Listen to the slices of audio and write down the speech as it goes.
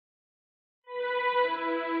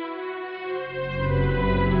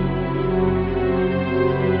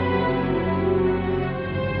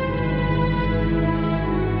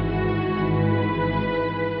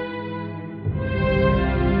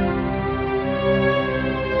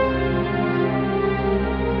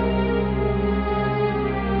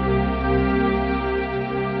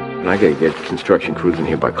I gotta get construction crews in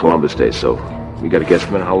here by Columbus Day, so we got a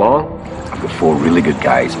guesstimate how long? I've got 4 really good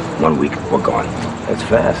guys. 1 week, we're gone. That's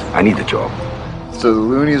fast. I need the job. So the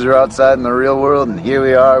loonies are outside in the real world, and here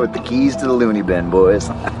we are with the keys to the loony bin, boys.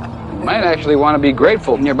 You might actually want to be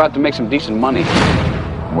grateful, and you're about to make some decent money.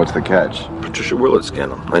 What's the catch? Patricia Willard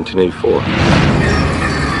scandal, 1984.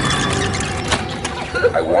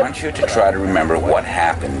 I want you to try to remember what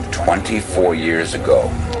happened 24 years ago.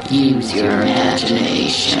 Use your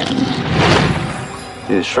imagination.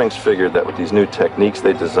 The shrinks figured that with these new techniques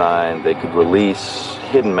they designed, they could release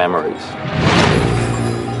hidden memories.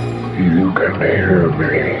 You can hear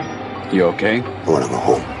me. You okay? I want to go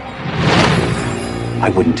home. I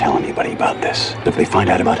wouldn't tell anybody about this. If they find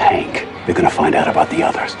out about Hank, they're going to find out about the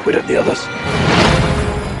others. What of the others?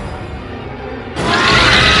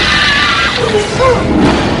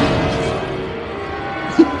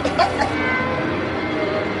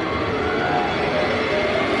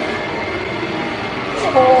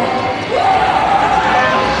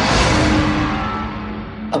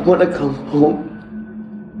 I want to come home.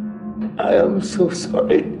 I am so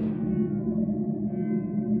sorry.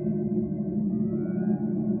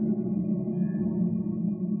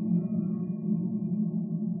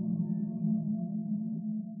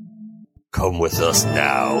 Come with us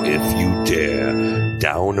now, if you dare,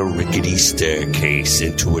 down a rickety staircase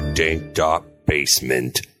into a dank, dark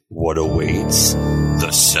basement. What awaits?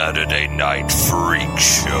 The Saturday Night Freak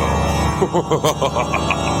Show.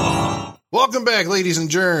 Welcome back, ladies and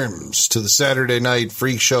germs, to the Saturday Night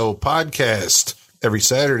Freak Show podcast. Every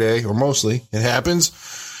Saturday, or mostly, it happens,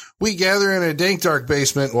 we gather in a dank, dark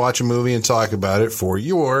basement, watch a movie, and talk about it for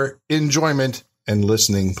your enjoyment and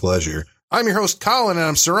listening pleasure. I'm your host, Colin, and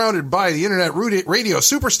I'm surrounded by the internet radio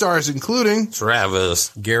superstars, including Travis,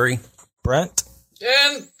 Gary, Brent,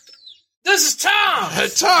 and this is Tom.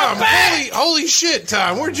 Tom, holy shit,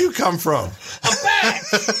 Tom, where'd you come from? I'm back.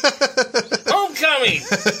 Homecoming.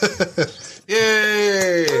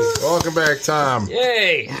 Yay! Welcome back, Tom.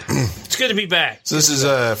 Yay! It's good to be back. So this is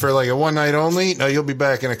for like a one night only. No, you'll be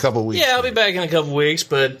back in a couple weeks. Yeah, I'll be back in a couple weeks,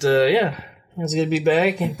 but yeah, it's good to be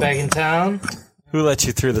back in town. Who let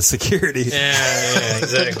you through the security? Yeah,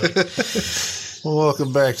 exactly. Well,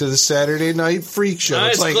 welcome back to the Saturday Night Freak Show. No,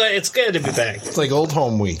 it's good to be back. It's like old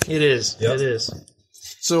home week. It is. Yep. It is.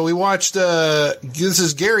 So we watched, this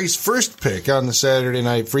is Gary's first pick on the Saturday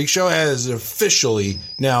Night Freak Show as officially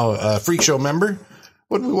now a Freak Show member.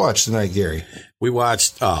 What did we watch tonight, Gary? We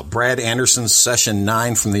watched Brad Anderson's Session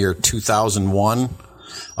 9 from the year 2001,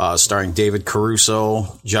 starring David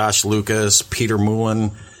Caruso, Josh Lucas, Peter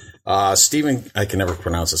Mullen, Stephen, I can never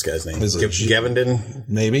pronounce this guy's name. Gevenden?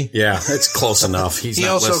 Maybe. Yeah, it's close enough. He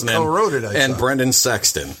also listening. co-wrote it, and Brendan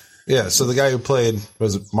Sexton. Yeah, so the guy who played,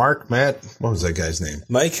 was it Mark, Matt? What was that guy's name?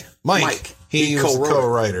 Mike. He was the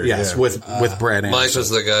co-writer. Yes, yeah. with Brad Anderson. Mike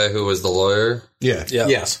was the guy who was the lawyer? Yeah.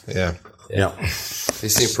 Yes. Yeah. He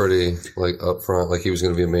seemed pretty, like, upfront, like he was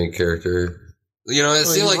going to be a main character. You know, it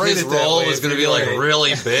seemed like his role was going to be, like,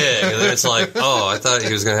 really big. And then it's like, oh, I thought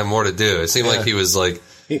he was going to have more to do. It seemed like he was, like...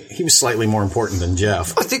 He was slightly more important than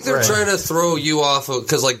Jeff. I think they're trying to throw you off of,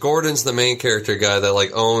 because like Gordon's the main character guy that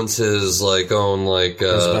like owns his own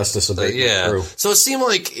asbestos abatement crew. So it seemed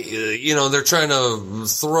like they're trying to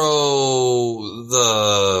throw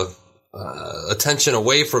the attention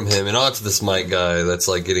away from him and onto this Mike guy that's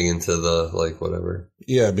like getting into the whatever.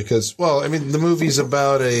 Yeah, because the movie's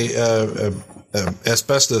about a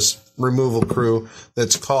asbestos removal crew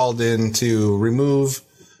that's called in to remove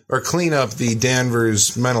or clean up the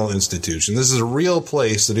Danvers Mental Institution. This is a real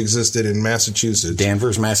place that existed in Massachusetts.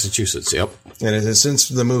 Danvers, Massachusetts, yep. And since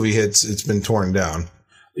the movie hits, it's been torn down.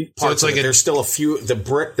 So it's like there's still a few.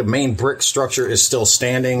 The main brick structure is still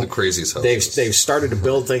standing. The craziest houses. They've started to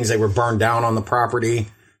build things. They were burned down on the property.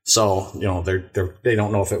 So, they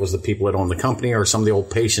don't know if it was the people that owned the company or some of the old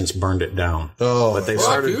patients burned it down. Oh, but they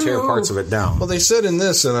started to tear parts of it down. Well, they said in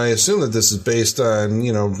this, and I assume that this is based on,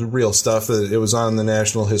 real stuff, that it was on the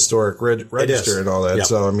National Historic Register and all that. Yep.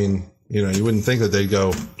 So, you wouldn't think that they'd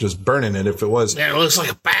go just burning it if it was. Yeah, it looks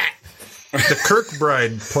like a bat. The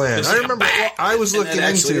Kirkbride plan. I remember I was looking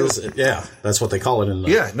into. That's what they call it in the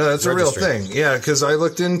that's registry. A real thing. Yeah, because I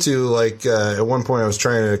looked into at one point I was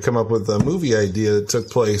trying to come up with a movie idea that took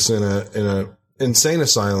place in a insane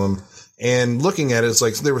asylum, and looking at it, it's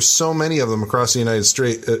like there were so many of them across the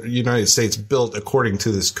United States built according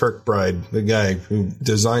to this Kirkbride, the guy who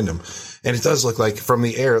designed them, and it does look like from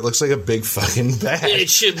the air it looks like a big fucking bat. It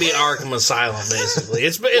should be Arkham Asylum, basically.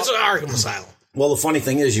 It's an Arkham Asylum. Well, the funny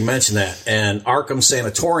thing is, you mentioned that, and Arkham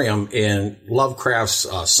Sanatorium in Lovecraft's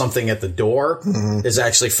Something at the Door is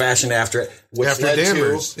actually fashioned after it, which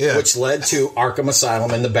led to Arkham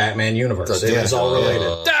Asylum in the Batman universe. It was all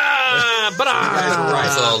related. But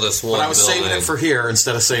all this one but I was saving it for here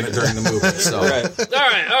instead of saying it during the movie. So. All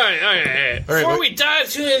right. Before we dive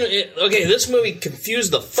to it, okay, this movie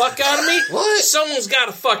confused the fuck out of me. What? Someone's got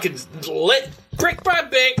to fucking brick by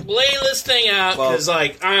brick lay this thing out because,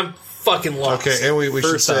 I'm fucking lost. Okay, and we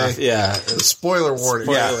should say, spoiler warning.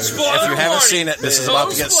 Spoiler if you haven't seen it, this is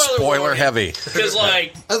about to get spoiler heavy. Because,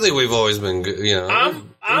 I think we've always been,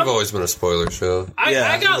 we've always been a spoiler show.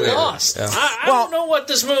 I got lost. Yeah. I don't know what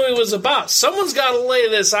this movie was about. Someone's got to lay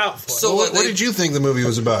this out for So, what did you think the movie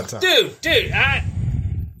was about, Tom? Dude, A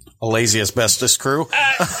lazy asbestos crew?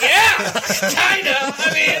 Yeah, kind of.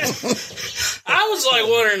 I mean, I was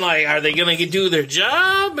wondering, are they going to do their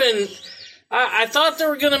job? And I thought they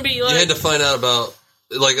were going to be you had to find out about,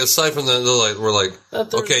 aside from we're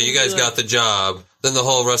okay, you guys got the job. Then the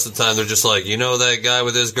whole rest of the time they're just that guy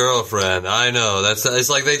with his girlfriend. I know. It's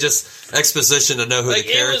like they just exposition to know who the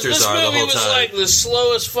characters are the whole time. This movie was the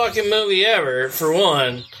slowest fucking movie ever, for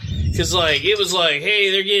one. Because, it was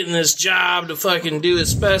hey, they're getting this job to fucking do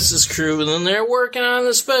Asbestos Crew, and then they're working on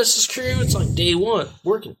Asbestos Crew. It's day one,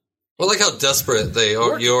 working. Well, how desperate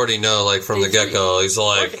you already know, from the get-go. He's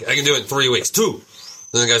I can do it in 3 weeks. 2.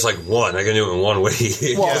 Then the guy's 1. I can do it in 1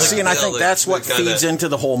 week. Well, see, and I think that's what feeds into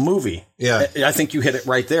the whole movie. Yeah. I think you hit it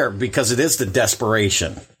right there because it is the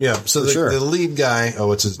desperation. Yeah. So the lead guy,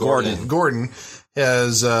 what's his Gordon. Gordon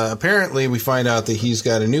has, apparently we find out that he's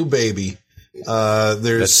got a new baby.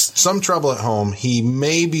 There's some trouble at home. He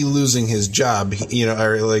may be losing his job,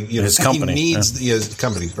 his company. He needs his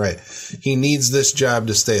company, right? He needs this job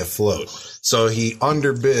to stay afloat. So he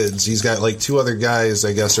underbids. He's got 2 other guys,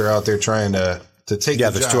 I guess, are out there trying to take the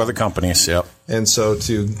there's job. 2 other companies, yep. And so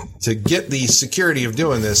to get the security of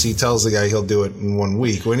doing this, he tells the guy he'll do it in 1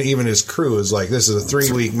 week. When even his crew is this is a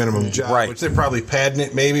 3-week minimum job, right. which they're probably padding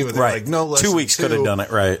it maybe, but they're no less 2 weeks could have done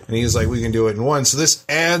it, right. And he's we can do it in 1. So this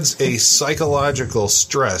adds a psychological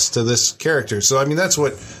stress to this character. So, I mean, that's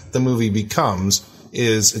what the movie becomes,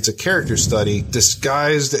 is it's a character study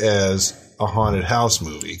disguised as a haunted house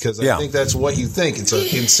movie, because I think that's what you think. It's an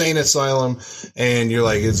insane asylum, and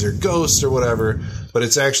you're is there ghosts or whatever? But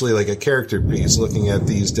it's actually a character piece, looking at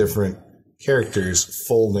these different characters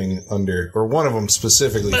folding under, or one of them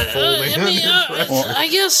specifically folding under pressure, I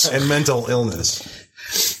guess, and mental illness.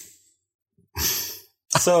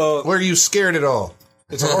 So, were you scared at all?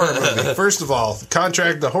 It's a horror movie. First of all, the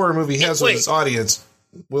contract the horror movie has with its audience.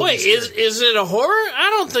 Is it a horror? I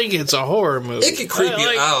don't think it's a horror movie. It could creep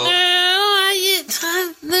you out.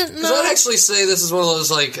 Because I'd actually say this is one of those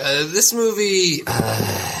this movie. It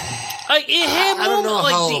had I don't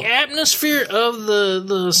know the atmosphere of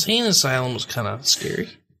the insane asylum was kind of scary.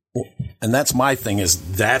 And that's my thing,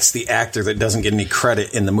 that's the actor that doesn't get any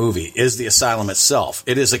credit in the movie, is the asylum itself.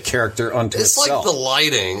 It is a character unto itself. It's the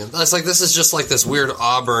lighting. It's this is just this weird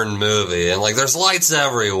Auburn movie, and there's lights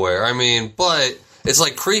everywhere. I mean, but it's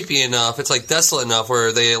creepy enough. It's desolate enough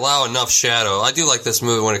where they allow enough shadow. I do like this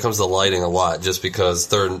movie when it comes to lighting a lot, just because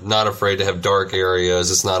they're not afraid to have dark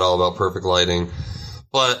areas. It's not all about perfect lighting.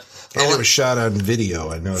 But it was shot on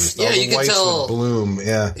video, I noticed. Yeah, all the you can lights tell. Would bloom.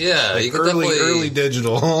 Yeah, yeah, you can early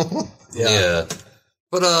digital. Yeah.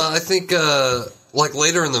 But I think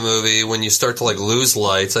later in the movie, when you start to lose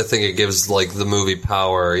lights, I think it gives the movie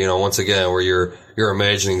power. Once again, where you're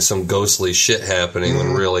imagining some ghostly shit happening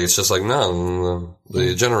when really it's just no,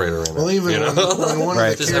 the generator in it. Well, even when one of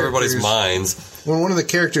the just everybody's minds. When one of the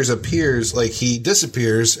characters appears, he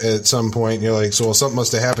disappears at some point, and you're so something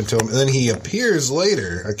must have happened to him. And then he appears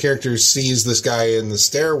later. A character sees this guy in the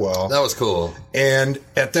stairwell. That was cool. And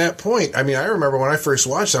at that point, I mean, I remember when I first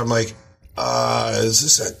watched it, I'm is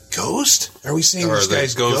this a ghost? Are we seeing this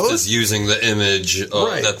guy's ghost? Ghost is using the image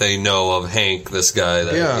that they know of Hank, this guy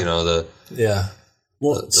that,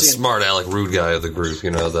 the smart Alec Rude guy of the group,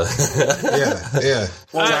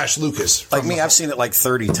 Well, Josh Lucas. Me, I've seen it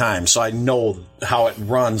 30 times, so I know how it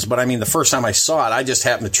runs. But I mean, the first time I saw it, I just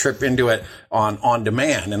happened to trip into it on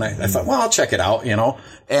demand, and I thought, well, I'll check it out,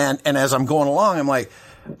 And as I'm going along, I'm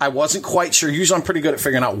I wasn't quite sure. Usually I'm pretty good at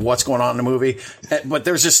figuring out what's going on in the movie, but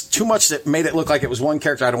there's just too much that made it look like it was one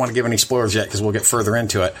character. I don't want to give any spoilers yet because we'll get further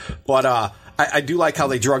into it. But I do like how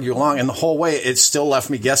they drug you along, and the whole way it still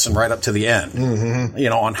left me guessing right up to the end.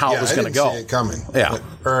 Mm-hmm. On how it was going to go. See it coming. Yeah.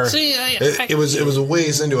 It was a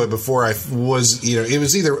ways into it before I was it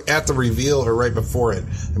was either at the reveal or right before it.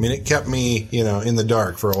 I mean, it kept me in the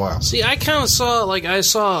dark for a while. See, I kind of saw I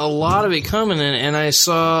saw a lot of it coming in, and I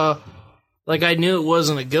saw Like, I knew it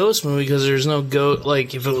wasn't a ghost movie because there's no ghost.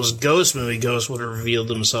 Like, if it was a ghost movie, ghosts would have revealed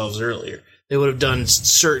themselves earlier. They would have done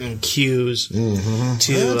certain cues to that's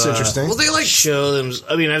interesting. Well, they show them.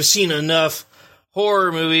 I mean, I've seen enough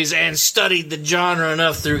horror movies and studied the genre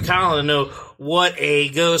enough through college to know what a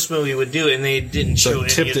ghost movie would do, and they didn't show it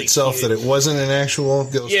tipped itself cues. that it wasn't an actual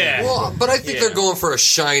ghost movie. Well, but I think they're going for a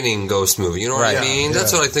Shining ghost movie. You know what I mean?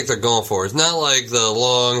 That's what I think they're going for. It's not like the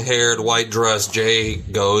long-haired, white-dressed Jay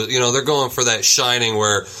goes. You know, they're going for that Shining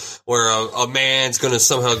where a man's going to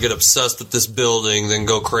somehow get obsessed with this building, then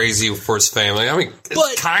go crazy for his family. I mean,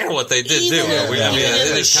 it's kind of what they did do.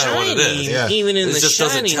 It is kind of what it is. Even in it The just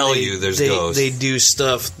Shining, doesn't tell you there's ghosts. They do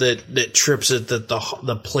stuff that trips it that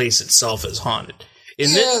the place itself is haunted.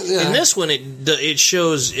 In this one, it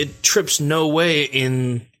shows it trips no way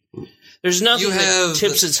in. There's nothing that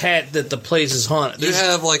tips its hat that the place is haunted. You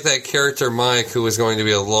have, like, that character, Mike, who was going to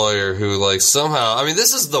be a lawyer, who, like, somehow... I mean,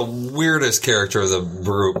 this is the weirdest character of the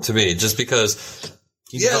group to me, just because...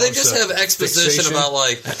 they just have exposition about,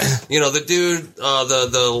 like, you know, the dude,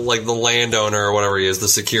 the landowner or whatever he is, the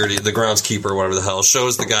security, the groundskeeper, whatever the hell,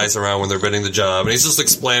 shows the guys around when they're bidding the job, and he's just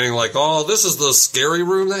explaining, like, oh, this is the scary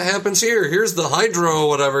room that happens here. Here's the hydro,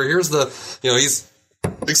 whatever. Here's the... You know, he's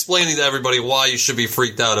explaining to everybody why you should be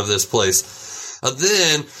freaked out of this place.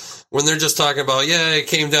 Then, when they're just talking about, it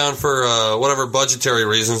came down for whatever budgetary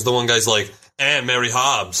reasons, the one guy's like, Mary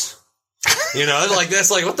Hobbs. You know, like,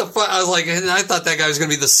 that's like, what the fuck? I was like, I thought that guy was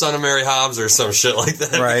going to be the son of Mary Hobbs or some shit like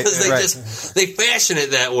that. Right. Because they fashion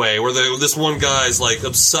it that way, where this one guy's, like,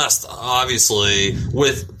 obsessed, obviously,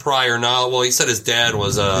 with prior knowledge. Well, he said his dad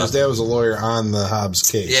was a lawyer on the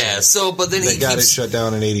Hobbs case. Yeah, so, but then they got it shut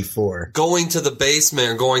down in 84. Going to the basement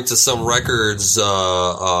or going to some records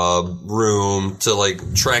room to,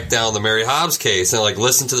 like, track down the Mary Hobbs case and, like,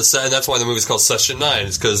 listen to the and that's why the movie's called Session 9.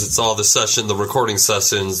 It's because it's all the recording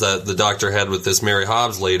sessions that the doctor had with this Mary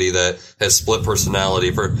Hobbs lady that has split personality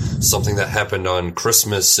for something that happened on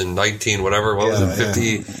Christmas in 19 whatever. What was it?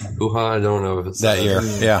 50? I don't know if it's that year.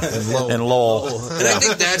 Yeah, and Lowell. And I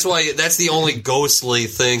think that's the only ghostly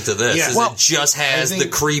thing to this. Is it just has the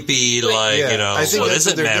creepy, like, you know, what is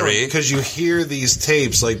it, Mary? Because you hear these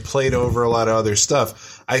tapes, like, played over a lot of other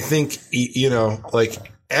stuff. I think, you know, like,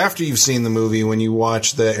 after you've seen the movie, when you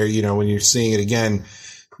watch or, you know, when you're seeing it again,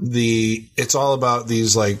 it's all about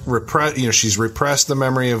these, like, she's repressed the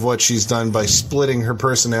memory of what she's done by splitting her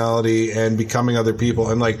personality and becoming other people.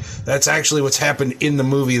 And, like, that's actually what's happened in the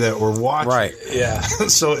movie that we're watching. Right. Yeah.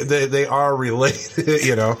 So they are related,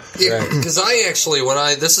 you know? Yeah, because I actually,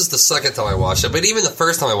 this is the second time I watched it, but even the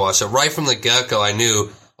first time I watched it, right from the get-go, I knew,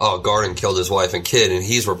 Garden killed his wife and kid, and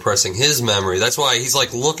he's repressing his memory. That's why he's,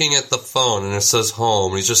 like, looking at the phone, and it says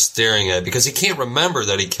home, and he's just staring at it, because he can't remember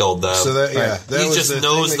that he killed them. So he just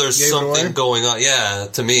knows there's something going on. Yeah,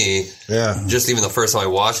 to me. Yeah. Just even the first time I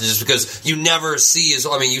watched it, just because you never see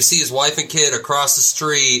you see his wife and kid across the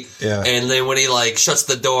street, and then when he, like, shuts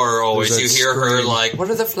the door, always, you hear her, like, what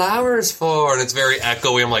are the flowers for? And it's very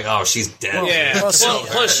echoey. I'm like, oh, she's dead. Yeah.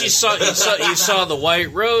 Plus, you saw the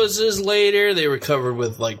white roses later. They were covered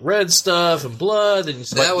with, like, red stuff and blood, and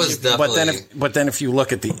that was definitely. But then if you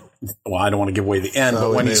look at I don't want to give away the end,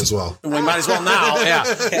 but when we might as well now. Yeah.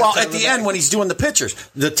 Well, at the end when he's doing the pictures,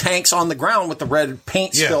 the tank's on the ground with the red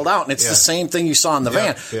paint spilled out, and it's the same thing you saw in the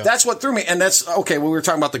van. Yeah. That's what threw me, and that's okay. When we were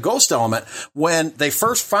talking about the ghost element, when they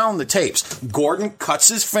first found the tapes, Gordon cuts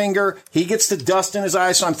his finger, he gets the dust in his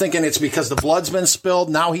eyes. So I'm thinking it's because the blood's been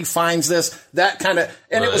spilled. Now he finds this, that kind of,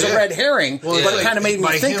 and it was a red herring, but it kind of made me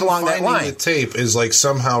think along that line. The tape is like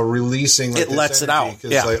somehow releasing. Like, it lets it out.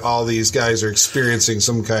 Because like all these guys are experiencing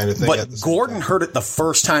some kind of thing. But Gordon heard it the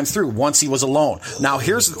first time through once he was alone. Now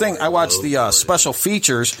here's the thing: I watched the special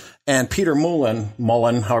features, and Peter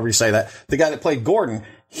Mullen, however you say that, the guy that played Gordon,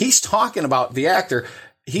 he's talking about the actor.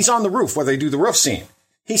 He's on the roof where they do the roof scene.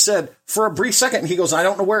 He said for a brief second, he goes, "I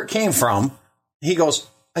don't know where it came from." He goes,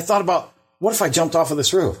 "I thought about what if I jumped off of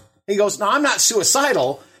this roof." He goes, "No, I'm not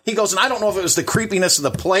suicidal." He goes, and I don't know if it was the creepiness of the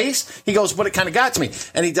place. He goes, but it kind of got to me.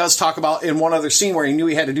 And he does talk about in one other scene where he knew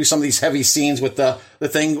he had to do some of these heavy scenes with the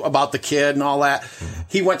thing about the kid and all that.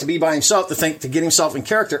 He went to be by himself to get himself in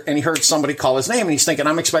character, and he heard somebody call his name, and he's thinking,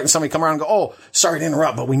 I'm expecting somebody to come around and go, "Oh, sorry to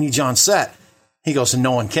interrupt, but we need you on set." He goes, and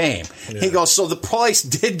no one came. Yeah. He goes, so the place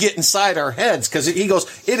did get inside our heads, because he goes,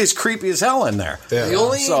 it is creepy as hell in there. Yeah. The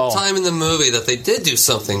only time in the movie that they did do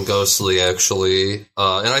something ghostly, actually,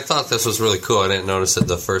 and I thought this was really cool. I didn't notice it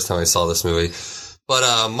the first time I saw this movie.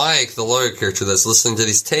 But Mike, the lawyer character that's listening to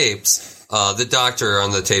these tapes, the doctor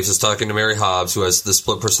on the tapes is talking to Mary Hobbs, who has the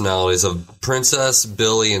split personalities of Princess,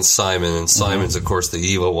 Billy, and Simon. And Simon's, of course, the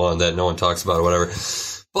evil one that no one talks about or whatever.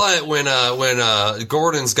 But when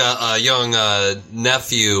Gordon's got a young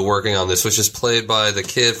nephew working on this, which is played by the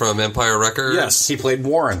kid from Empire Records. Yes, he played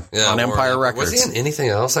Warren on Empire Records. Was he in anything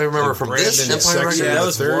else? I remember from this Empire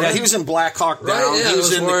Records. Yeah, he was in Black Hawk Down.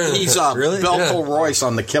 Right, He's Belko Royce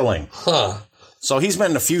on The Killing. Huh. So he's been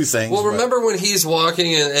in a few things. Well, remember when he's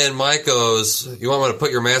walking and Mike goes, "You want me to put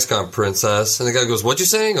your mask on, princess?" And the guy goes, "What'd you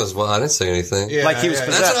say?" He goes, "Well, I didn't say anything." Like he was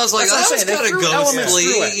possessed. That's what I was like. That was kind of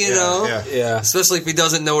ghostly, you know? Yeah. Especially if he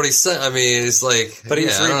doesn't know what he said. I mean, it's like, but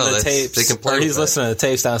he's reading the tapes, or he's listening to the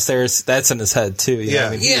tapes downstairs. That's in his head too. Yeah,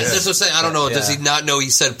 that's what I'm saying. I don't know. Does he not know he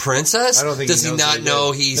said princess? I don't think. Does he not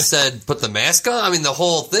know he said put the mask on? I mean, the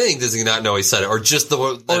whole thing. Does he not know he said it, or just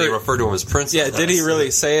that he referred to him as princess? Yeah, did he really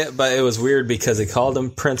say it? But it was weird because he called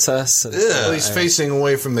him princess. Well, he's facing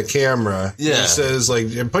away from the camera. Yeah. He says,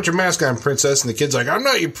 like, "Put your mask on, princess." And the kid's like, "I'm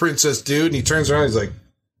not your princess, dude." And he turns around and he's like,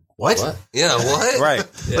 What? Yeah, what? Right.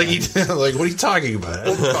 Like, like, what are you talking about? I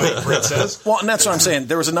don't call you princess. Well, and that's what I'm saying.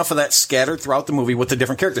 There was enough of that scattered throughout the movie with the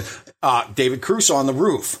different characters. David Caruso on the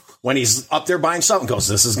roof, when he's up there buying something, goes,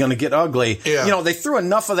 "This is going to get ugly." Yeah. You know, they threw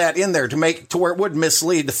enough of that in there to where it would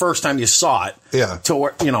mislead the first time you saw it. Yeah. To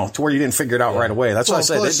where you didn't figure it out right away. That's why I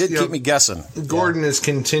said plus, it did keep me guessing. Gordon is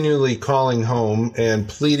continually calling home and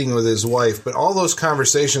pleading with his wife, but all those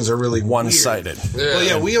conversations are really one-sided. Well,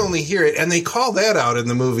 yeah, we only hear it, and they call that out in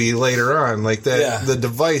the movie later on, like that. Yeah. The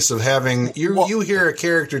device of having you hear a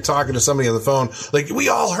character talking to somebody on the phone, like, we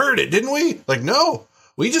all heard it, didn't we? Like, no.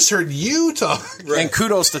 We just heard you talk. Right. And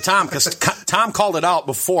kudos to Tom, because Tom called it out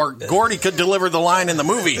before Gordy could deliver the line in the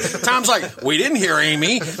movie. Tom's like, "We didn't hear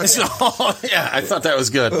Amy." So, yeah, I thought that was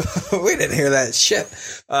good. We didn't hear that shit.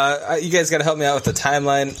 You guys got to help me out with the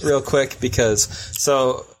timeline real quick, because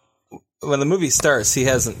when the movie starts, he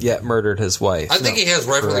hasn't yet murdered his wife. I think he has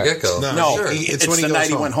right from the get-go. No, sure. it's when the night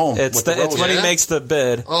he went home. It's when he makes the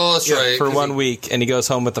bid. Oh, that's right. For 1 week, and he goes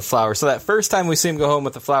home with the flowers. So that first time we see him go home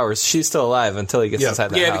with the flowers, she's still alive until he gets inside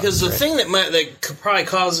the house. Yeah, because the thing that could probably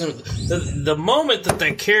cause him, the moment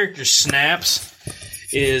that character snaps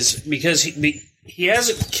is because he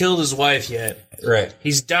hasn't killed his wife yet. Right.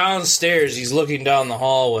 He's downstairs. He's looking down the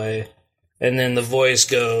hallway. And then the voice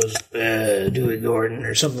goes, "Do it, Gordon,"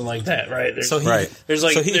 or something like that, right? So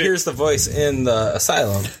he hears the voice in the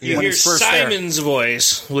asylum. You hear Simon's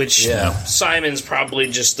voice, which Simon's probably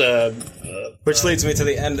just which leads me to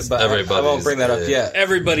the end, but I won't bring that up yet.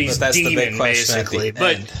 Everybody's that's demon, the big question basically.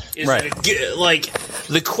 But like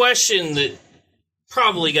the question that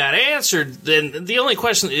probably got answered, then the only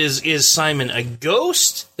question is Simon a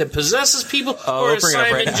ghost that possesses people, or is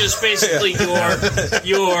Simon just basically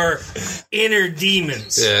your inner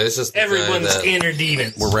demons? Yeah, it's just everyone's inner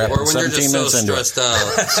demons. We're wrapping or when you're just so stressed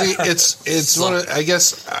out. See, it's one of, I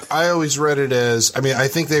guess I always read it as, I mean, I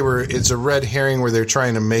think it's a red herring where they're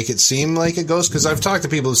trying to make it seem like a ghost, because I've talked to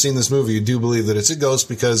people who've seen this movie who do believe that it's a ghost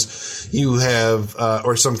because you have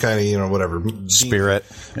or some kind of whatever spirit,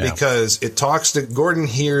 because it talks to Gordon,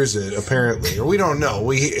 hears it apparently, or we don't know.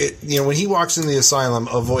 when he walks in the asylum,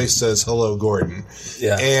 a voice says, "Hello, Gordon."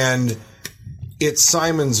 Yeah, and it's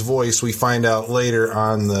Simon's voice. We find out later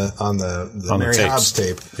on the Mary Hobbs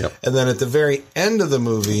tape. Yep. And then at the very end of the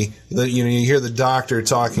movie, you hear the doctor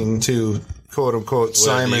talking to quote unquote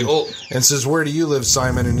Simon and says, "Where do you live,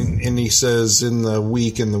 Simon?" And he says, "In the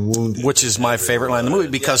weak and the wounded," which is my favorite line in the movie,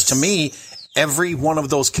 because to me, every one of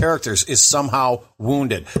those characters is somehow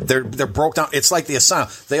wounded. They're broke down. It's like the asylum.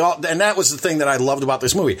 And that was the thing that I loved about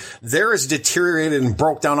this movie. They're as deteriorated and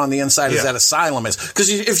broke down on the inside as that asylum is. Because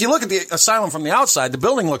if you look at the asylum from the outside, the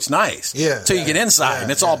building looks nice. Till you get inside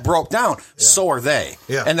and it's all broke down. So are they.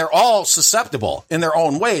 And they're all susceptible in their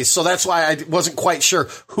own ways. So that's why I wasn't quite sure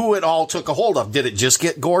who it all took a hold of. Did it just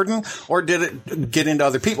get Gordon, or did it get into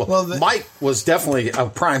other people? Well, Mike was definitely a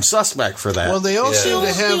prime suspect for that. Well, they all seem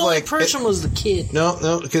to have the person was the kid.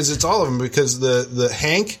 No, because it's all of them. Because the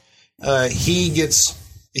Hank, he gets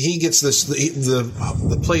this.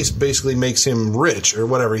 The place basically makes him rich or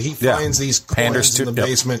whatever. He finds these coins in the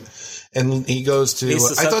basement, and he goes to.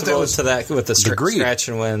 He's I thought that was to that with the scratch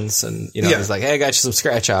and wins, and he's like, "Hey, I got you some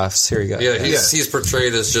scratch offs. Here you go." Yeah, he's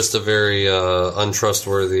portrayed as just a very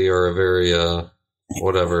untrustworthy or a very.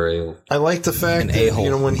 Whatever. I like the fact that,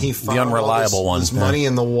 when he found the unreliable this money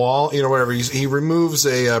in the wall, whatever, he removes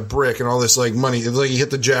a brick and all this like money. It's like he hit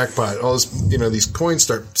the jackpot. All this, these coins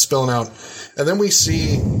start spilling out. And then we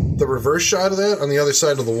see the reverse shot of that on the other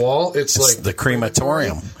side of the wall. It's like the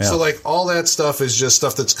crematorium. Yeah. So like all that stuff is just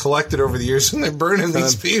stuff that's collected over the years, and they're burning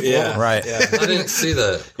these people. Yeah, right. Yeah. I didn't see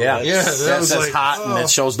that. Yeah, that was like hot, and it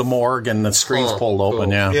shows the morgue and the screen's pulled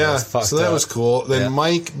open. Yeah, so that was cool. Then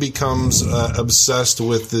Mike becomes obsessed obsessed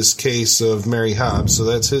with this case of Mary Hobbs, so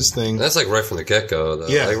that's his thing. That's like right from the get-go, though.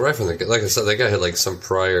 Yeah. Like right from the like I said, that guy had like some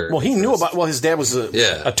prior... Well, he knew about... Well, his dad was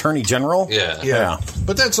attorney general. Yeah.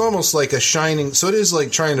 But that's almost like a Shining. So it is like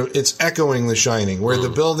it's echoing The Shining, where the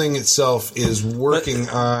building itself is working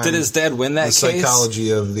on... Did his dad win that case? The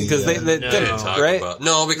psychology of the... Because they didn't, right?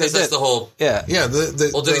 No, because that's the whole... Yeah. Yeah. Did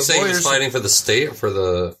he say he was fighting for the state or for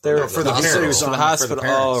the... for the parents. For the hospital.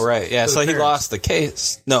 Oh, right. Yeah, so he lost the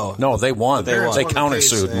case. No, they won. They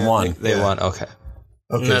countersued and won. They won. Okay.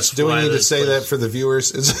 Okay, so do we need to say that for the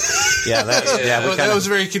viewers? That was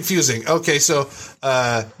very confusing. Okay, so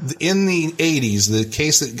in the 80s, the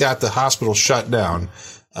case that got the hospital shut down,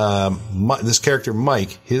 this character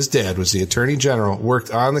Mike, his dad was the attorney general,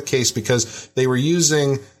 worked on the case because they were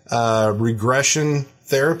using regression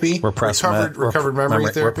therapy, recovered memory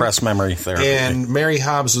therapy, repressed memory therapy. And Mary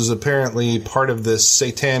Hobbs was apparently part of this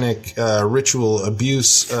satanic ritual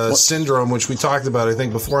abuse syndrome, which we talked about, I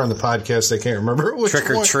think, before on the podcast. I can't remember which Trick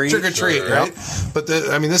or treat, right? But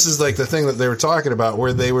this is like the thing that they were talking about,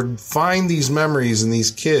 where they would find these memories in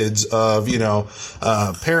these kids of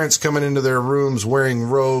parents coming into their rooms wearing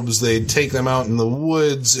robes. They'd take them out in the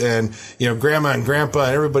woods, and grandma and grandpa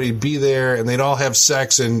and everybody'd be there, and they'd all have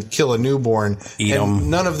sex and kill a newborn. Eat them.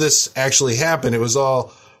 None of this actually happened. It was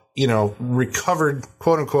all, recovered,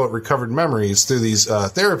 quote unquote, recovered memories through these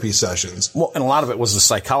therapy sessions. Well, and a lot of it was the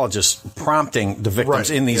psychologist prompting the victims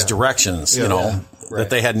in these directions, that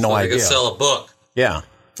they had no idea. They could sell a book. Yeah.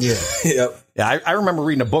 Yeah. Yep. Yeah, I remember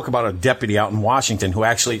reading a book about a deputy out in Washington who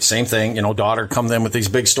actually, same thing, daughter come in with these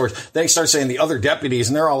big stories. They start saying the other deputies,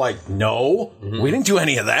 and they're all like, no, we didn't do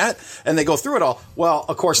any of that. And they go through it all. Well,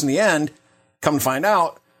 of course, in the end, come to find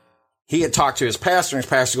out, he had talked to his pastor, and his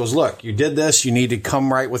pastor goes, look, you did this. You need to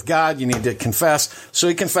come right with God. You need to confess. So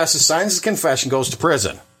he confesses, signs his confession, goes to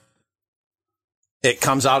prison. It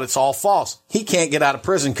comes out it's all false. He can't get out of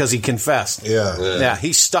prison because he confessed. Yeah.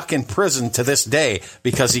 He's stuck in prison to this day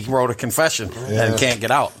because he wrote a confession and can't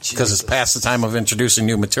get out because it's past the time of introducing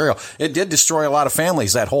new material. It did destroy a lot of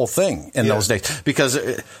families, that whole thing in those days, because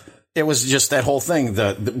it was just that whole thing,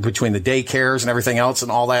 between the daycares and everything else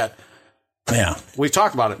and all that. Yeah, we've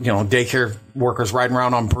talked about it. Daycare workers riding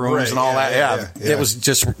around on brooms and all that. Yeah, it was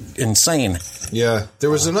just insane. Yeah, there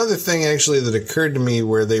was another thing actually that occurred to me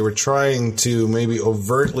where they were trying to maybe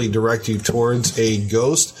overtly direct you towards a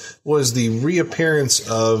ghost, was the reappearance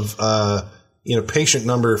of patient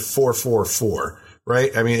number 444.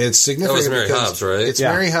 Right? I mean, it's significant. That was Mary Hobbs, right? It's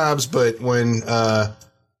Mary Hobbs, but when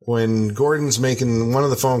Gordon's making one of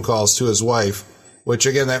the phone calls to his wife. Which,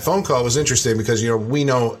 again, that phone call was interesting because, we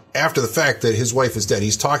know after the fact that his wife is dead.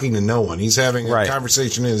 He's talking to no one. He's having a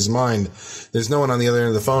conversation in his mind. There's no one on the other end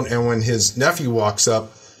of the phone. And when his nephew walks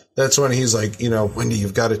up, that's when he's like, Wendy,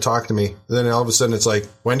 you've got to talk to me. Then all of a sudden it's like,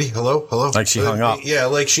 Wendy, hello? Like she hung up. Yeah,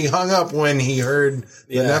 like she hung up when he heard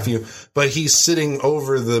the nephew. But he's sitting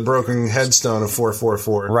over the broken headstone of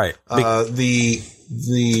 444. Right.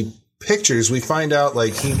 The pictures, we find out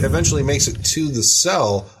he eventually makes it to the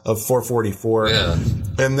cell of 444. Yeah.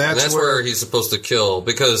 And that's where he's supposed to kill,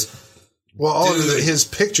 because all of his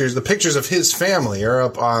pictures, the pictures of his family are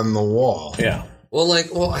up on the wall. Yeah. Well,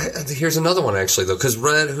 here's another one actually though, because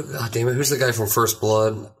who's the guy from First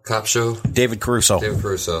Blood cop show? David Caruso.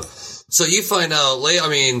 So you find out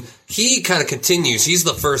he kind of continues. He's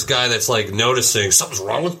the first guy that's noticing something's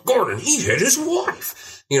wrong with Gordon. He hit his wife.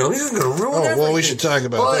 He's going to ruin everything. Well, we should talk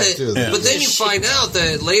about that, too. Yeah. But then you find out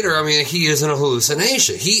that later, he is in a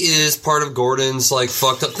hallucination. He is part of Gordon's,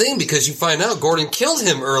 fucked up thing, because you find out Gordon killed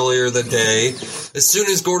him earlier that day. As soon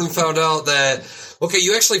as Gordon found out that... Okay,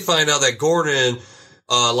 you actually find out that Gordon...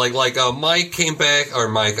 Hank came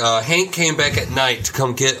back at night to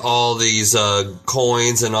come get all these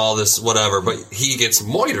coins and all this whatever, but he gets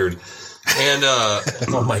moitered. And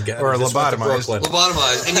oh my god, or lobotomized,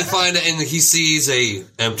 and you find it, and he sees a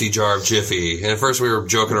empty jar of Jiffy. And at first we were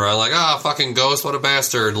joking around fucking ghost, what a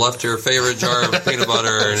bastard, left your favorite jar of peanut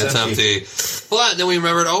butter and it's empty. But then we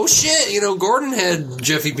remembered, oh shit, Gordon had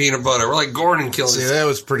Jiffy peanut butter. We're like, Gordon killed him. See, that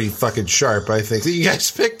was pretty fucking sharp. I think you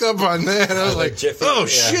guys picked up on that. I was like, Jiffy,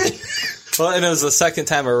 shit. Well, and it was the second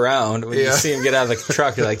time around when you see him get out of the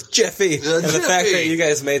truck, you're like, Jiffy. And the fact that you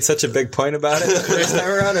guys made such a big point about it the first time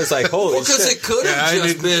around, it's like, holy shit. Because it could have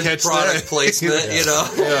just been product placement,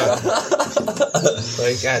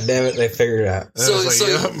 Like, god damn it, they figured it out.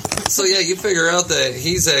 So you figure out that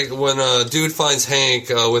he's when a dude finds Hank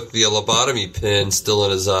with the lobotomy pin still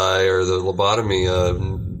in his eye, or the lobotomy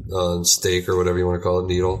stake, or whatever you want to call it,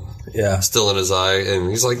 needle. Yeah. Still in his eye, and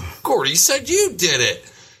he's like, Gordy, you said you did it.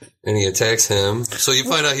 And he attacks him. So you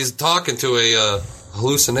find out he's talking to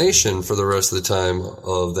hallucination for the rest of the time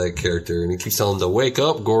of that character, and he keeps telling him to wake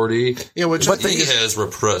up, Gordy. Yeah, which I think has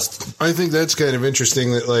repressed. I think that's kind of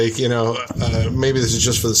interesting that, like, you know, maybe this is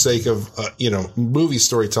just for the sake of, you know, movie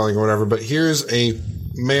storytelling or whatever, but here's a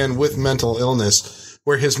man with mental illness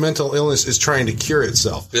where his mental illness is trying to cure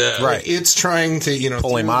itself. Yeah. Like, it's trying to, you know,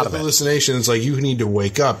 pull him out of it. Hallucinations, like, you need to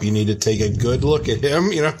wake up. You need to take a good look at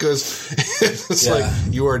him, you know, because it's like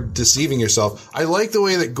you are deceiving yourself. I like the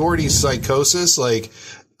way that Gordy's psychosis, like,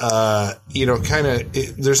 you know, kind of,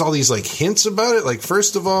 there's all these like hints about it. Like,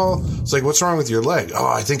 first of all, it's like, what's wrong with your leg? Oh,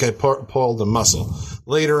 I think I pulled a muscle.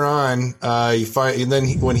 Later on, you find, and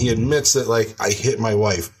then when he admits that, like, I hit my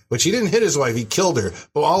wife, which he didn't hit his wife, he killed her.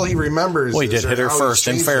 But all he remembers, well, he did hit her first,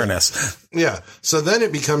 in her. fairness. Yeah. So then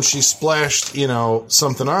it becomes she splashed, you know,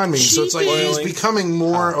 something on me. So it's like he's becoming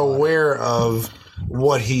more aware of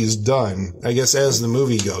what he's done, I guess, as the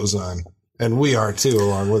movie goes on. And we are, too,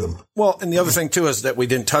 along with him. Well, and the other thing, too, is that we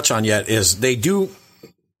didn't touch on yet is they do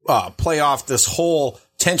play off this whole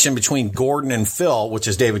tension between Gordon and Phil, which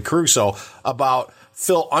is David Caruso, about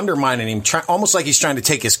Phil undermining him, almost like he's trying to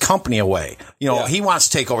take his company away. You know, he wants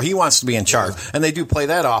to take over. He wants to be in charge. And they do play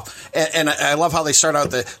that off. And I love how they start out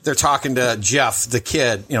they're talking to Jeff, the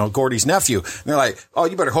kid, you know, Gordy's nephew. And they're like, oh,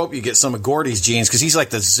 you better hope you get some of Gordy's genes because he's like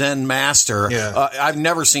the Zen master. Yeah. I've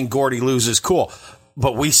never seen Gordy lose his cool.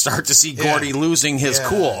 But we start to see Gordy losing his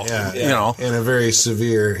cool, you know. In a very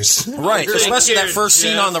severe... Right, especially that first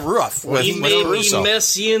scene on the roof. He may be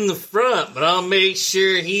messy in the front, but I'll make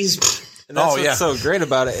sure he's... And that's what's so great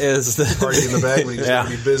about it is the party in the back. He's going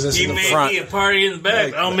to be business in the front. He may be a party in the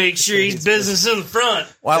back, but I'll make sure he's business in the front.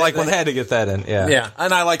 Well, I like when they had to get that in, Yeah,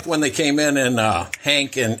 and I liked when they came in and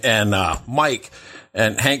Hank and Mike...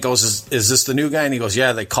 And Hank goes, is this the new guy? And he goes,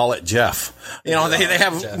 yeah, they call it Jeff. You know, they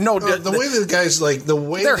have Jeff. No... the way the guys, like, the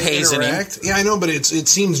way they're they hazing interact... him. Yeah, I know, but it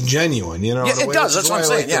seems genuine, you know? Yeah, it does. That's what I'm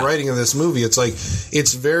saying, the writing of this movie. It's like,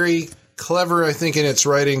 it's very clever, I think, in its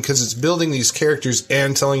writing, because it's building these characters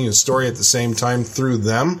and telling you a story at the same time through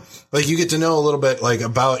them. Like, you get to know a little bit, like,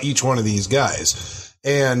 about each one of these guys.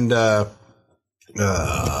 And, I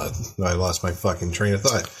lost my fucking train of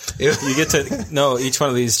thought. You get to know each one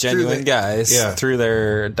of these genuine guys through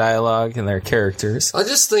their dialogue and their characters. I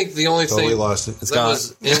just think the only thing lost it. that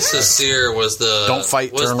was insincere was the don't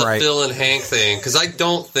fight, was turn the right. Phil and Hank thing. Because I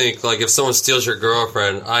don't think, like, if someone steals your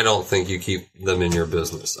girlfriend, I don't think you keep them in your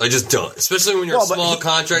business. I just don't, especially when you're a small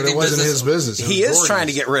contracting it wasn't business. his business. He is trying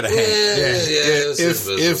to get rid of Hank.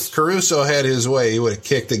 If Caruso had his way, he would have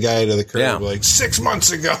kicked the guy to the curb like 6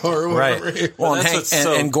 months ago or whatever. Right. Well, and Hank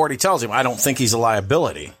and Gordy tells him, I don't think he's a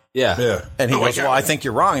liability. Yeah. And he goes, well, I think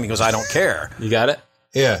you're wrong. And he goes, I don't care. You got it?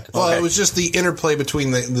 Yeah. Well, it was just the interplay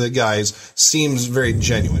between the guys seems very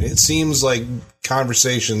genuine. It seems like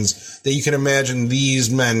conversations that you can imagine these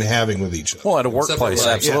men having with each other. Well, at a workplace,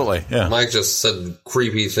 absolutely. Yeah. Mike just said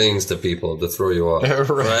creepy things to people to throw you off.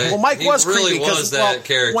 Right. Well, Mike was really creepy was that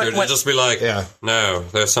character to just be like, no,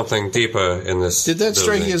 there's something deeper in this. Did that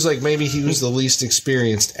strike you as like maybe he was the least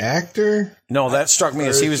experienced actor? No, that struck me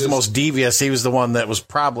as he was the most devious. He was the one that was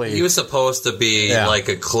probably... He was supposed to be like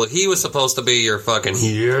he was supposed to be your fucking,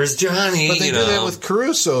 here's Johnny. But they do that with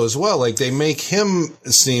Caruso as well. Like, they make him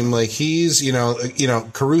seem like he's, you know,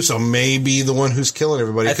 Caruso may be the one who's killing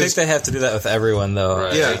everybody. I think they have to do that with everyone, though.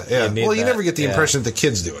 Right. Yeah. Well, you never get the impression that the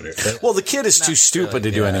kid's doing it. Right? Well, the kid is too stupid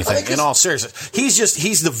to do anything, in all seriousness.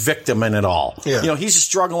 He's the victim in it all. Yeah. You know, he's just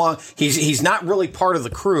struggling along. He's not really part of the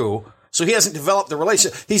crew. So he hasn't developed the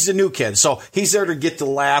relationship. He's the new kid. So he's there to get the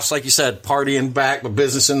laughs, like you said, party in back, but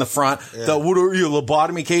business in the front. Yeah. What are you,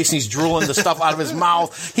 lobotomy case? And he's drooling the stuff out of his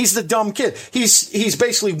mouth. He's the dumb kid. He's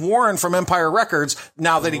basically Warren from Empire Records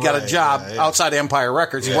now that he got a job outside Empire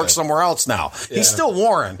Records. He works somewhere else now. He's still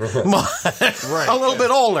Warren. A little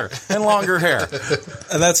bit older and longer hair.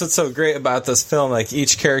 And that's what's so great about this film. Like,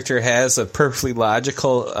 each character has a perfectly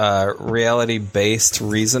logical, reality-based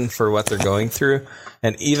reason for what they're going through.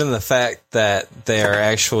 And even the fact that they are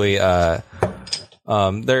actually, they're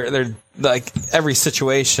like every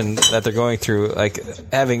situation that they're going through, like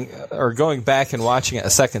having or going back and watching it a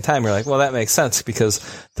second time, you're like, well, that makes sense because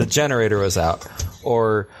the generator was out,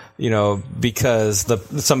 or because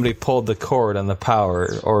somebody pulled the cord on the power,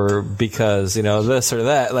 or because this or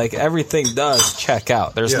that. Like, everything does check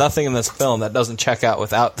out. There's nothing in this film that doesn't check out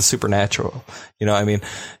without the supernatural. I mean,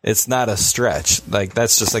 it's not a stretch. Like,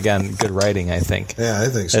 that's just, again, good writing, I think. Yeah, I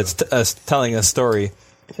think so. It's telling a story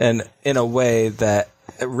and in a way that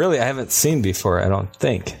really I haven't seen before, I don't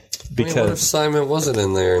think. Because what if Simon wasn't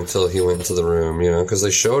in there until he went into the room, because they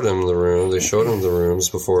showed him the room. They showed him the rooms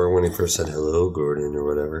before when he first said, hello, Gordon, or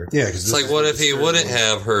whatever. Yeah, it's like, what if he wouldn't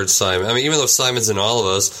have heard Simon? I mean, even though Simon's in all of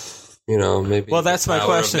us, maybe. Well, that's my power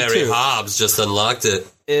question, of Mary too. Hobbs just unlocked it.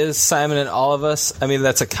 Is Simon and All of Us? I mean,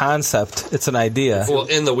 that's a concept. It's an idea. Well,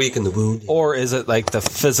 in the weak and the wounded. Or is it like the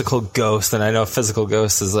physical ghost? And I know physical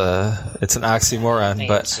ghost is it's an oxymoron,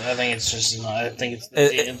 but I think it's just. I think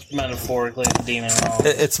it's metaphorically the demon in all of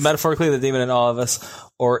us. it's metaphorically the demon in all of us.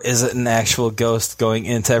 Or is it an actual ghost going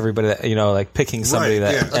into everybody that, like picking somebody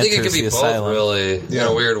that enters I think it could be the both, asylum? really, in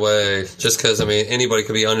a weird way. Just because, anybody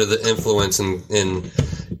could be under the influence, and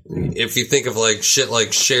if you think of shit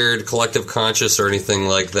like shared collective conscious or anything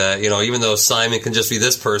like that, even though Simon can just be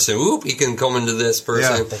this person, he can come into this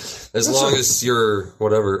person. As long as you're,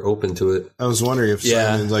 open to it. I was wondering if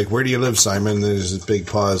Simon, where do you live, Simon? There's this big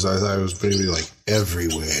pause. I thought it was maybe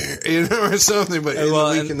everywhere, or something, but in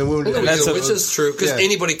the weak and the wounded. Which is true, because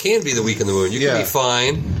anybody can be the weak and the wounded. You can be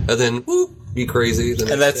fine, and then, be crazy.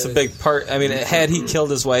 And that's a big part. Had he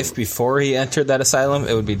killed his wife before he entered that asylum,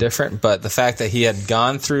 it would be different. But the fact that he had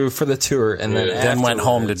gone through for the tour and then went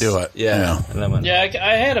home to do it. Yeah. And then went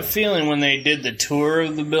I had a feeling when they did the tour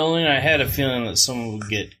of the building, I had a feeling that someone would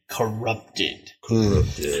get corrupted. And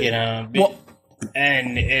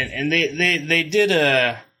they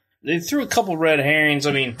did they threw a couple red herrings.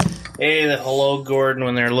 The hello Gordon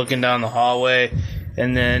when they're looking down the hallway,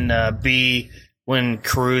 and then B, when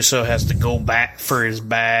Caruso has to go back for his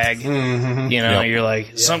bag. You're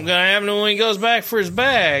like, something gonna happen when he goes back for his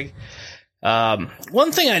bag.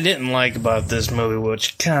 One thing I didn't like about this movie,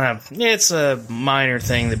 which it's a minor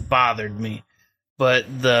thing that bothered me, but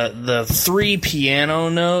the 3 piano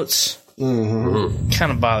notes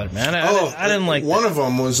kind of bothered me. I didn't like one that. of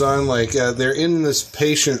them was on they're in this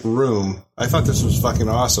patient room. I thought this was fucking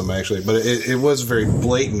awesome, actually, but it was very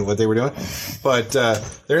blatant what they were doing. But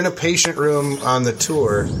they're in a patient room on the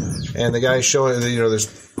tour, and the guy's showing,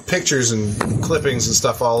 there's pictures and clippings and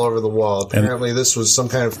stuff all over the wall. Apparently, this was some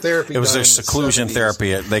kind of therapy. It was their seclusion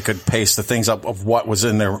therapy. They could paste the things up of what was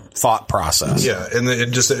in their thought process. Yeah,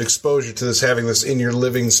 and just an exposure to this, having this in your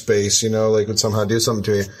living space, would somehow do something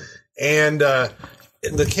to you. And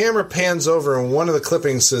the camera pans over, and one of the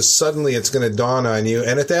clippings says, "Suddenly it's going to dawn on you."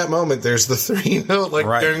 And at that moment, there's the 3-note,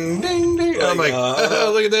 ding, ding, ding. I'm like,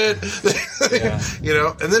 look at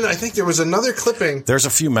that. And then I think there was another clipping. There's a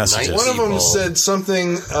few messages. One of them said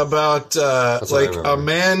something about, a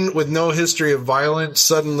man with no history of violence,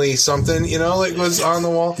 suddenly something, was on the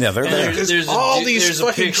wall. Yeah, they're there. There's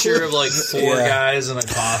a picture of 4 guys in a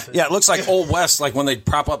coffin. Yeah, it looks like Old West, like when they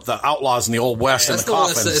prop up the outlaws in the Old West in the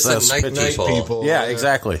coffins. It's night people. Yeah,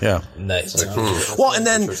 exactly. Yeah. Nice. Well, and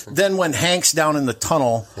then when Hank's down in the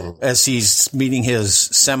tunnel as he's meeting his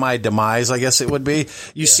semi-demise, I guess it would be,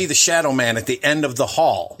 you see the Shadow Man at the end of the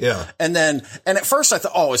hall. Yeah. And at first I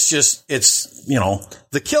thought, it's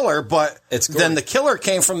the killer, but then the killer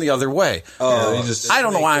came from the other way. I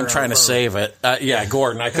don't know why I'm trying to save it.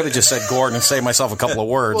 Gordon. I could have just said Gordon and saved myself a couple of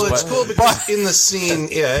words. Well, it's cool because in the scene,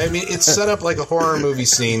 it's set up like a horror movie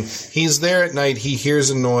scene. He's there at night. He hears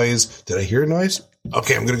a noise. Did I hear a noise?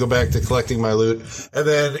 Okay, I'm going to go back to collecting my loot. And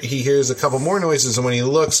then he hears a couple more noises, and when he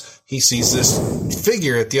looks, he sees this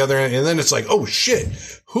figure at the other end, and then it's like, oh shit,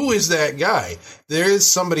 who is that guy? There is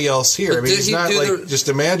somebody else here. He's not just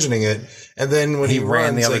imagining it. And then when he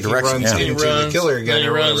ran runs, the other direction, he runs into the killer again. Then he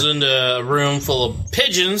runs into a room full of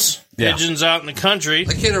pigeons. Pigeons out in the country.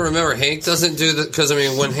 I can't remember. Hank doesn't do that because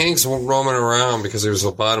when Hank's roaming around because he was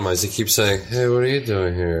lobotomized, he keeps saying, "Hey, what are you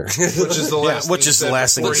doing here?" Which is the last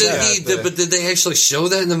thing. But did they actually show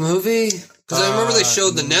that in the movie? Because I remember they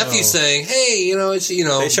showed the nephew saying, "Hey,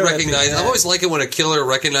 recognize." I always like it when a killer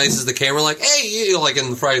recognizes the camera, like, "Hey," like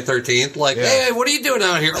in Friday 13th, like, "Hey, what are you doing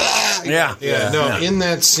out here?" In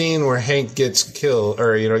that scene where Hank gets killed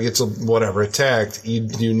or gets attacked, you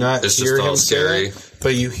do not hear him say that.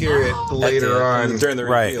 But you hear it later on during the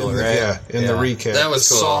reveal, in the recap. That was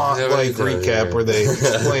cool. Saw-like recap where they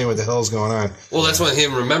explain what the hell's going on. Well, that's when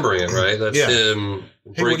him remembering it, right? That's him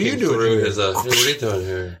breaking through his. What are you doing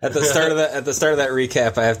here? At the start of that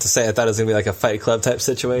recap, I have to say I thought it was gonna be like a Fight Club type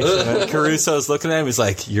situation. And Caruso's looking at him, he's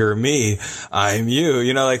like, "You're me, I'm you."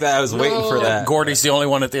 Like that. I was waiting for that. Gordy's the only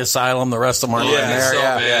one at the asylum. The rest of them are in there.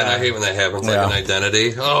 Man, I hate when that happens. Like an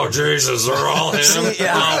identity. Oh Jesus, they're all him. See,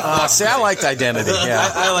 I liked Identity. Yeah.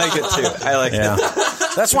 I like it too. I like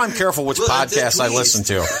it. That's why I'm careful which podcasts I listen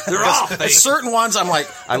to. They're all certain ones I'm like,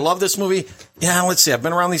 I love this movie. Yeah, let's see. I've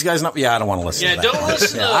been around these guys enough. Yeah, I don't want to listen to that. Don't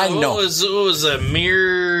listen to I know. What was a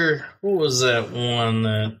mirror? What was that one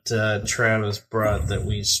that Travis brought that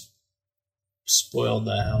we spoiled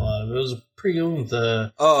the hell out of it. It was a pretty good one with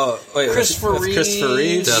Christopher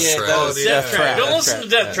Reeve. Death Trap. Don't listen to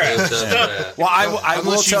Death Trap. Well, I will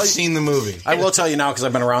Unless tell you've you. seen the movie. I will tell you now because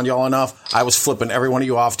I've been around y'all enough. I was flipping every one of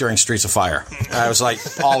you off during Streets of Fire. I was like,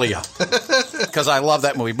 all of you, because I love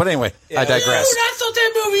that movie. But anyway, I digress. Dude, I thought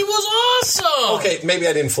that movie was awesome. Okay, maybe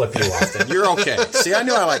I didn't flip you off. Then you're okay. See, I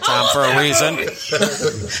knew I liked Tom for a reason. I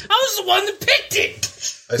was the one that picked it.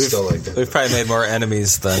 I still like it. We've probably made more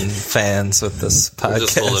enemies than fans with this podcast. I'm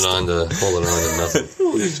just holding on to nothing.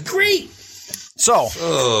 It was great.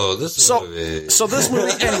 So, this movie. So this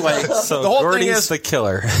movie, anyway. So the whole Gordy's thing is the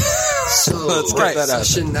killer. So let's get that out.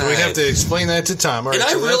 We have to explain that to Tom. All right,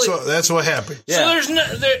 so that's what happened. So there's no.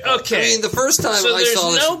 Okay. I mean, the first time so I saw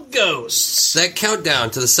there's this, no ghosts. that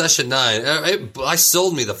countdown to the session 9, I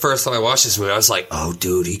sold me the first time I watched this movie. I was like, "Oh,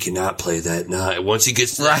 dude, he cannot play that 9. Once he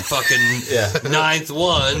gets to that fucking 9th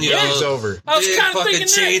one, you know, it's over. I was big kind of fucking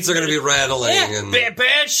thinking chains are going to be rattling." Yeah, and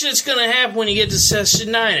bad shit's gonna happen when you get to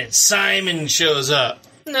session 9 and Simon shows up.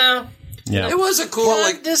 No. Yeah. It was a cool,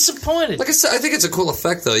 I'm disappointed. Like I said, I think it's a cool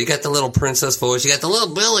effect, though. You got the little princess voice, you got the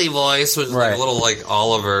little Billy voice, which is like a little like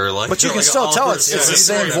Oliver, like. But you can like still tell Oliver it's the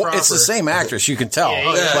same. It's the same actress. You can tell,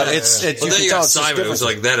 but it's. But you then can you tell got it's just Simon, who's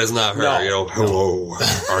different. like, that is not her. No. You know, hello,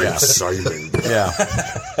 I'm Simon.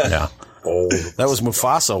 Yeah. Oh, that was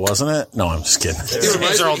Mufasa, wasn't it? No, I'm just kidding.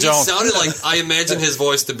 He Earl Jones. sounded like, I imagine his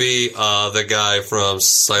voice to be the guy from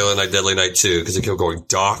Silent Night, Deadly Night 2, because he kept going,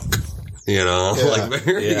 Doc. You know, like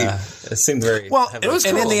very. Yeah, it seemed very. Well, it was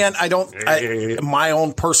and cool. in the end, my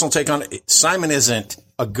own personal take on it, Simon isn't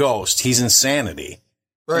a ghost. He's insanity.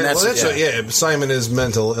 Right. That's, Well, that's what. Simon is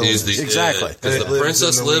mental illness. Exactly. Because the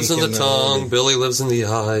princess lives in the tongue, Billy lives in the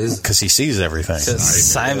eyes. Because he sees everything.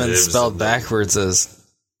 Simon spelled backwards as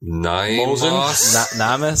Nimos.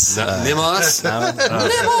 Namus. Nimos.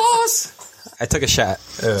 Nimos. I took a shot.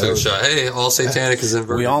 Took a shot. Hey, all satanic is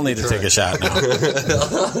inverted. We all need to take a shot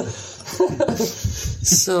now.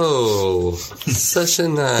 So,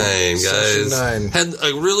 session 9, guys. Session 9. Had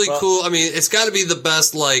a really cool, I mean, it's got to be the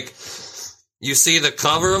best, like, you see the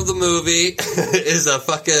cover of the movie is a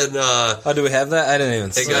fucking, oh, do we have that? I didn't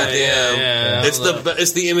even see it.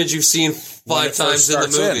 It's the image you've seen 5 times in the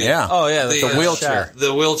movie. Oh, yeah. The wheelchair.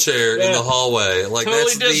 The wheelchair in the hallway. Like,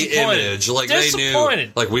 Totally that's the image. Like, they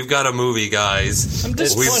knew. Like, we've got a movie, guys. I'm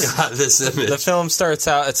disappointed. We've got this image. The film starts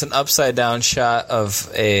out, it's an upside down shot of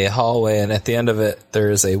a hallway, and at the end of it,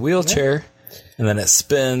 there is a wheelchair, and then it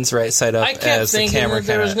spins right side up I kept as the thinking camera that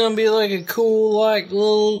there was going to be like a cool, like,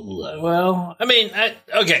 little. Well, I mean,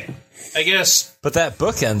 okay. I guess. But that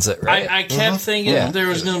bookends it, right? I kept thinking that there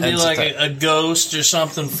was going to be like a ghost or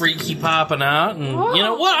something freaky popping out, and you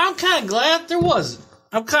know what? I'm kind of glad there wasn't.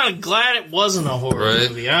 I'm kind of glad it wasn't a horror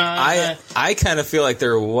movie. I kind of feel like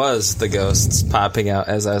there was the ghosts popping out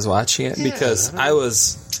as I was watching it because I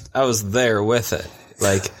was there with it.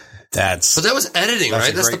 Like but that was editing,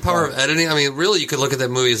 right? That's the power of editing. I mean, really, you could look at that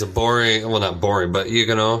movie as a boring. Well, not boring, but you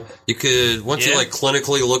know, you could once you like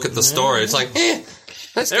clinically look at the story, it's like,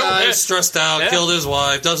 this guy's stressed out, killed his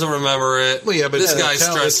wife, doesn't remember it. Well, yeah, but this guy's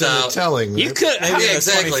stressed out. Telling you could,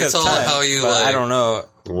 exactly. It's all how you like. I don't know.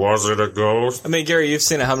 Was it a ghost? I mean, Gary, you've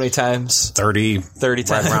seen it how many times? 30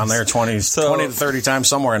 times. Right around there, 20 to 30 times,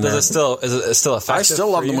 somewhere in there. Is it still effective? I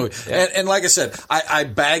still love the you? movie. Yeah. And like I said, I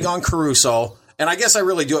bag on Caruso, and I guess I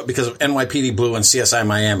really do it because of NYPD Blue and CSI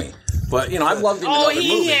Miami. But, you know, I've loved him in other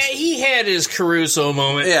movies. He had his Caruso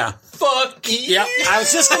moment. Yeah. Fuck you. Yep. I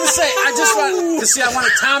was just going to say, I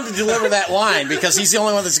wanted Tom to deliver that line because he's the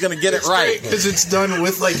only one that's going to get it right. Because it's done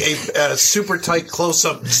with like a super tight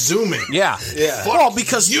close-up zooming. Yeah. Well,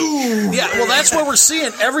 because yeah, well, that's where we're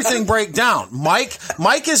seeing everything break down. Mike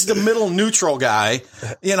is the middle neutral guy,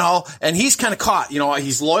 you know, and he's kind of caught. You know,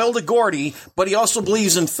 he's loyal to Gordy, but he also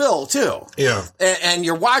believes in Phil too. Yeah. And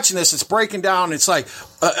you're watching this; it's breaking down. It's like,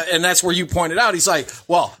 and that's where you pointed out. He's like,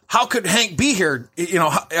 well, how could Hank be here? You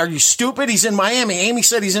know, are you stupid? He's in Miami. Amy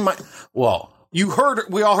said he's in Miami. Well, we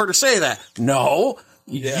all heard her say that. No.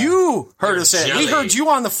 Yeah. You heard her say it. We heard you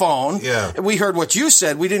on the phone. Yeah. We heard what you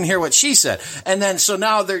said. We didn't hear what she said. And then, so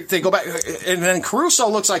now they go back, and then Caruso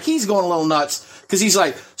looks like he's going a little nuts because he's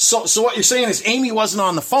like, so what you're saying is Amy wasn't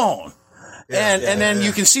on the phone. And then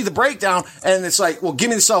you can see the breakdown, and it's like, well, give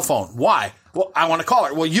me the cell phone. Why? Well, I want to call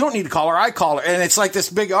her. Well, you don't need to call her. I call her. And it's like this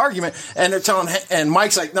big argument. And they're telling, and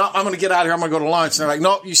Mike's like, no, I'm going to get out of here. I'm going to go to lunch. And they're like,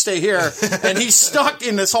 nope, you stay here. And he's stuck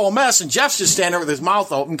in this whole mess. And Jeff's just standing there with his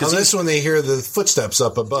mouth open. Well, that's when they hear the footsteps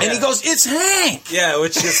up above. And he goes, it's Hank. Yeah,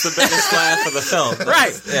 which is the biggest laugh of the film.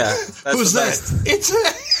 Right. Yeah. Who's that? It's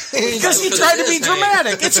Hank. Because he tried to be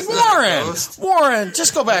dramatic. It's Warren. Warren,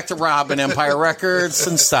 just go back to Rob and Empire Records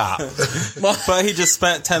and stop. But he just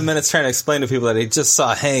spent 10 minutes trying to explain to people that he just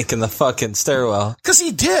saw Hank in the fucking stairwell. Because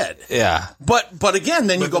he did. Yeah. But again,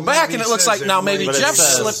 then you go back and it looks like now maybe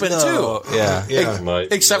Jeff's slipping too. Yeah.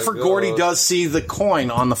 Except for Gordy does see the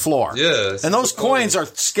coin on the floor. Yes. And those coins are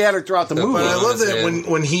scattered throughout the movie. But I love that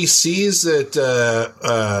when he sees that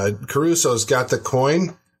Caruso's got the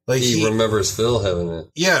coin, like he remembers Phil having it.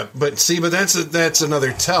 Yeah, but that's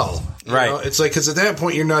another tell, right? Know? It's like because at that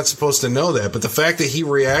point you're not supposed to know that, but the fact that he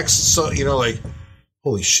reacts, so like,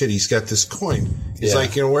 holy shit, he's got this coin. He's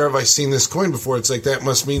like, where have I seen this coin before? It's like that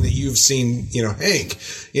must mean that you've seen, Hank.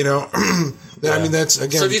 I mean, that's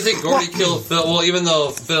again. So do you think Gordy killed Phil? Well, even though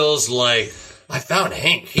Phil's like, I found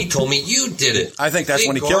Hank. He told me you did it. I think that's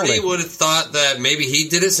when he killed him. Gordy would have thought that maybe he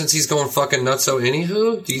did it since he's going fucking nutso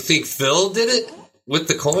anywho. Do you think Phil did it with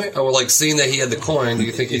the coin? Or like seeing that he had the coin, do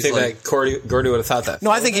you think that Gordy would have thought that?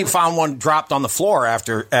 No, I think he found one dropped on the floor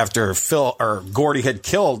after Phil or Gordy had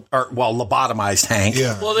killed lobotomized Hank.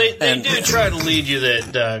 Yeah. Well, they do try to lead you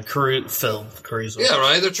that Phil Caruso. Yeah,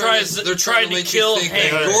 right. They're trying to make kill you think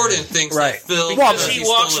Hank. that Gordon thinks that Phil Because he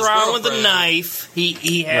walks stole his around with girlfriend. a knife.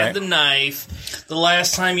 He had the knife. The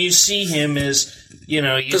last time you see him is,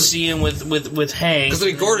 you see him with Hank.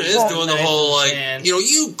 Because Gordon is doing the whole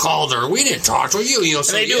you called her, we didn't talk to you.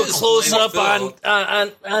 So and they do a close up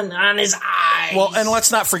on his eyes. Well, and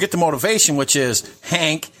let's not forget the motivation, which is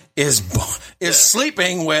Hank is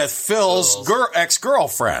sleeping with Phil's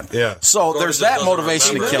ex-girlfriend. Yeah. So there's that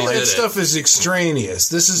motivation to kill him. That stuff is extraneous.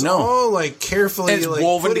 This is all carefully it's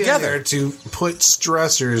woven put together in there to put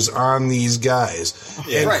stressors on these guys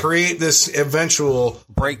and create this eventual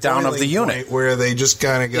breakdown of the unit where they just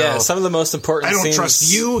kind of go. Yeah, some of the most important. I don't scenes,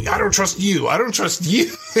 trust you. I don't trust you. I don't trust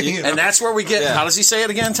you. And that's where we get. How does he say it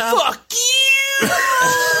again, Tom? Fuck you.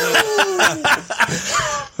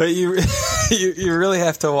 But you really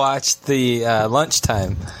have to watch the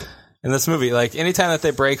lunchtime in this movie. Like anytime that they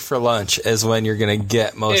break for lunch is when you're going to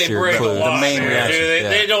get most of your clues. The main reaction.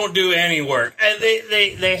 They don't do any work. And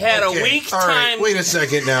they had a week time. Right, wait a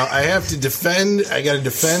second now. I got to defend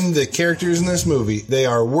the characters in this movie. They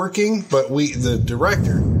are working, but the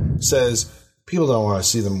director says people don't want to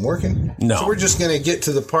see them working. No. So we're just going to get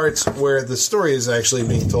to the parts where the story is actually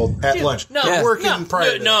being told at lunch. They're working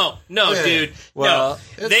prior to that. No, dude. Well,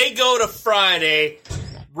 no. They go to Friday.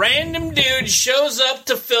 Random dude shows up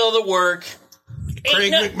to fill the work.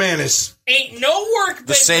 Craig McManus. Ain't no work been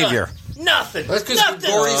the savior. done. Nothing. That's because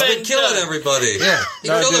Gordy's been killing everybody. Yeah. He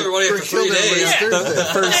killed everybody after 3 days. Yeah. The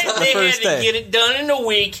first they had day. to get it done in a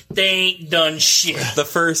week. They ain't done shit. The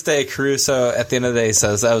first day, Caruso at the end of the day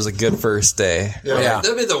says that was a good first day. Yeah.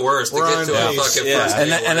 That'd be the worst to get to a fucking first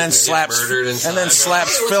day. And then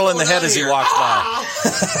slaps Phil in the head as he walks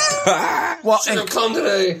by. Well, come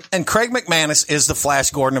today. And Craig McManus is the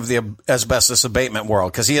Flash Gordon of the asbestos abatement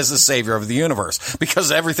world because he is the savior of the universe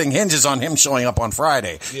because everything hinges on him showing up on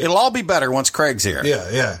Friday. Yeah. It'll all be better once Craig's here.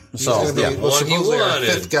 Yeah. So, supposedly our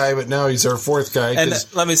fifth guy, but now he's our fourth guy. And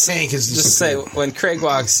let me just say, when Craig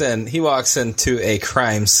walks in, he walks into a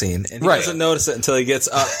crime scene, and he doesn't notice it until he gets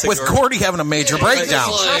up to with Gordy having a major breakdown.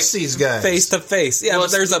 Trust these guys face to face. Yeah,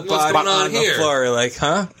 but there's a body on the floor. Like,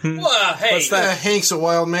 huh? Well, hey, what's that? Hank's a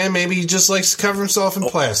wild man. Maybe he just likes to cover himself in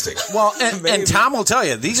plastic. Well, and Tom will tell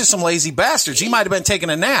you these are some lazy bastards. He might have been taking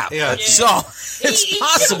a nap. Yeah. So it's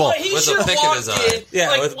possible. With a pick in his eye.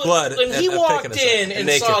 Yeah, with blood. When he walked in and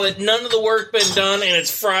saw that none of the work been done, and it's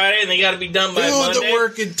Friday, and they got to be done by Monday. The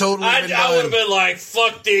work had totally been done. I would have been like,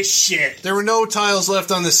 "Fuck this shit." There were no tiles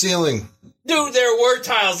left on the ceiling. Dude, there were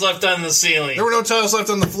tiles left on the ceiling. There were no tiles left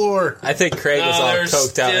on the floor. I think Craig was all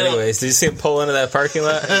coked out anyways. Did you see him pull into that parking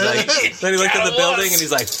lot? Then he looked at the building and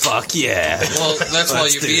he's like, fuck yeah. Well, that's why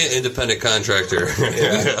you be an independent contractor.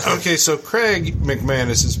 Yeah. Okay, so Craig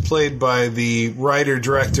McManus is played by the writer,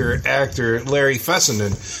 director, actor Larry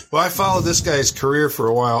Fessenden. Well, I followed this guy's career for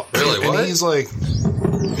a while. Really? And what? he's like,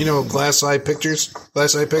 Glass Eye Pictures?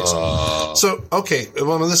 Glass Eye Picks? So, okay,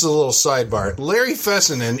 well, this is a little sidebar. Larry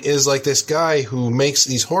Fessenden is like this guy who makes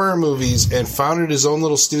these horror movies and founded his own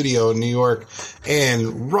little studio in New York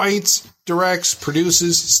and writes, directs,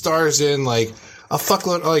 produces, stars in like a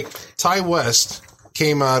fuckload. Like Ty West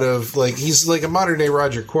came out of he's like a modern day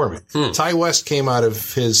Roger Corman. Ty West came out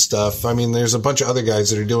of his stuff. I mean, there's a bunch of other guys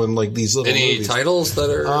that are doing like these little Any movies. titles that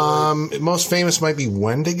are most famous might be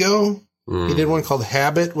Wendigo. He did one called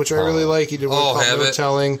Habit, which I really like. He did one called Habit. No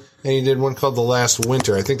Telling, and he did one called The Last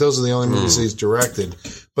Winter. I think those are the only movies he's directed.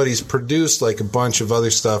 But he's produced like a bunch of other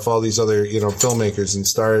stuff, all these other, filmmakers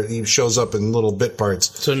and he shows up in little bit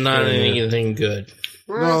parts. So not anything good.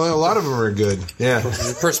 No, a lot of them are good. Yeah.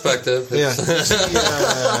 Perspective. Yeah.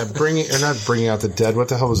 Not bringing out the dead. What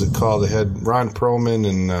the hell was it called? It had Ron Perlman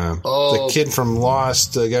and the kid from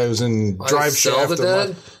Lost, the guy who was in Drive Shaft.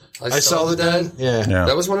 I Saw the Dead? Yeah.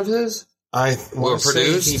 That was one of his? I want to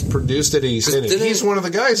say he produced it. He's in it. He's one of the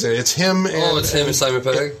guys in it. It's him and... it's him and Simon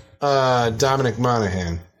Pegg? Dominic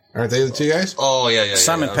Monaghan. Aren't they the two guys? Oh, yeah.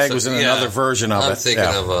 Simon Pegg was in another version of it. I'm thinking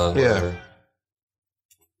of... yeah.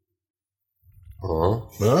 Huh?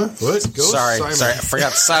 What? Sorry, I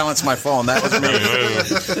forgot to silence my phone. That was me.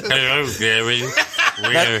 Hello, Gary.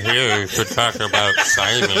 We are here to talk about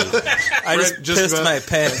Simon. I just pissed my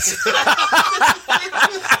pants.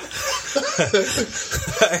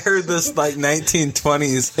 I heard this like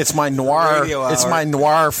 1920s. It's my noir. It's my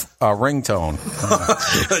noir ringtone.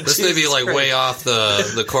 This may be like way off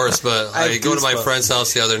the course, but I go to my friend's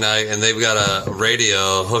house the other night, and they've got a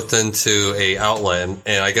radio hooked into a outlet,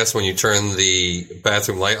 and I guess when you turn the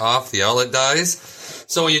bathroom light off, the outlet dies.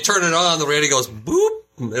 So when you turn it on, the radio goes boop.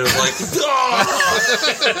 And it was like,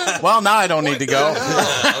 oh! Well, now I don't need to go.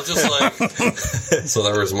 I was just like, so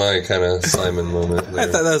that was my kind of Simon moment there.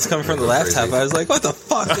 I thought that was coming from the laptop. I was like, what the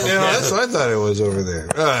fuck? That's what I thought it was over there.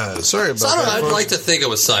 Sorry about that. I'd like to think it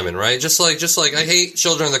was Simon, right? Just like I hate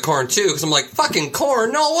Children of the Corn too, because I'm like, fucking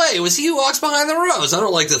Corn, no way. It was he who walks behind the rose. I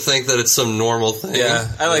don't like to think that it's some normal thing. Yeah,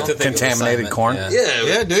 I like to think contaminated corn.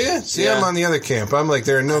 Yeah, do you? See, I'm on the other camp. I'm like,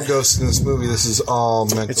 there are no ghosts in this movie. This is all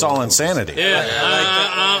mental. It's all insanity. Yeah,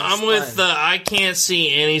 I'm with. I can't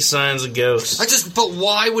see any signs of ghosts. But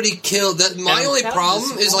why would he kill? That my only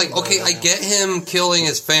problem is like, okay, I get him killing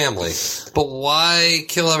his family, but why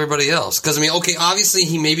kill everybody else? Because I mean, okay, obviously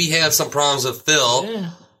he maybe had some problems with Phil. Yeah.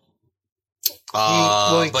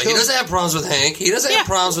 But he doesn't have problems with Hank. He doesn't have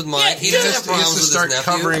problems with Mike. He doesn't have problems with his nephew.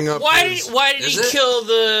 Covering up Why did he kill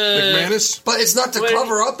the McManus? But it's not to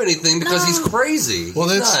cover up anything because he's crazy. Well,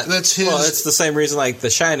 that's his. Well, it's the same reason, like The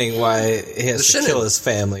Shining, why he has to kill his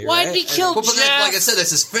family. Why right? did he kill But Jeff? like I said,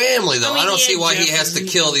 that's his family, though. I don't see why he has to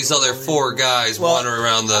kill these other four guys wandering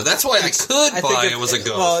around the. That's why I could buy it was a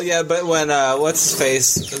ghost. Well, yeah, but when what's his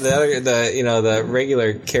face, the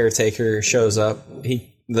regular caretaker shows up,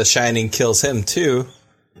 The Shining kills him too.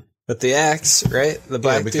 With the axe, right? The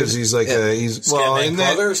black because dude. he's like in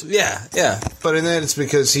that, yeah. But in that, it's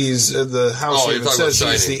because he's the house even says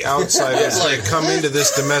he's the outsiders that come into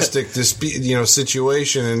this domestic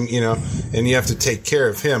situation, and and you have to take care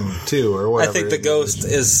of him too, or whatever. I think the ghost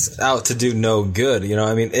is out to do no good.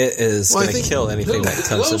 I mean, it is going to kill anything that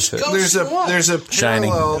comes into it. There's a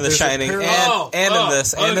parallel in The Shining, and in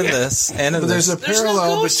this, and in this, and in this. There's a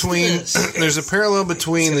parallel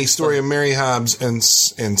between the story of Mary Hobbs and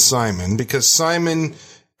Simon, because Simon,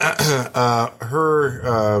 the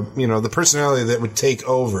personality that would take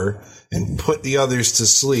over and put the others to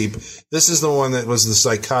sleep. This is the one that was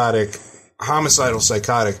the homicidal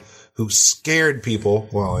psychotic who scared people.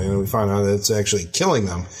 Well, we found out that it's actually killing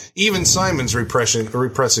them. Even Simon's repressing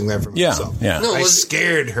that from himself. Yeah. No, I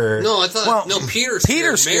scared her. No, I thought Peter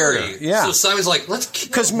scared her. Mary. Yeah. So Simon's like, let's kill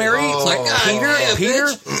because Mary, Peter.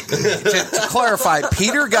 To clarify,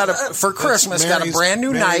 Peter for Christmas got a brand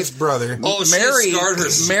new knife. Brother. Oh, Mary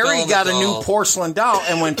got a new porcelain doll,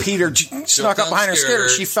 and when Peter snuck up behind her, scared her,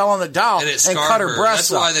 she fell on the doll and cut her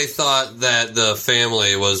breast up. That's why they thought that the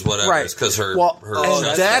family was whatever. Right. Because her.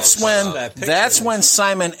 That's when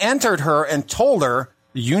Simon entered her and told her,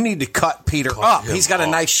 you need to cut Peter up. He's got a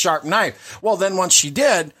nice sharp knife. Well, then once she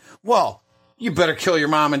did, you better kill your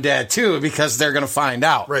mom and dad too, because they're going to find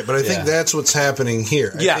out. Right, but I think that's what's happening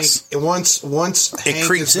here. Yes. I think once it Hank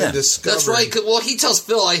creeps has been in. discovered. That's right. Well, he tells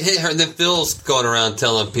Phil, I hit her, and then Phil's going around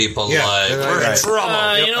telling people, we're in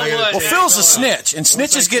trouble. You know what? Well, Phil's a snitch, and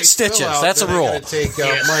snitches get stitches. That's a rule. I got to take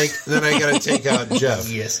out Mike, then I got to take out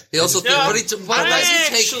Jeff. Yes. He also why does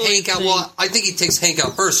he take Hank out? Well, I think he takes Hank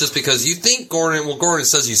out first, just because you think Gordon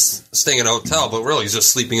says he's staying in a hotel, but really he's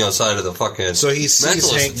just sleeping outside of the fucking. So he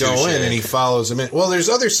sees Hank go in, and he follows him in. Well, there's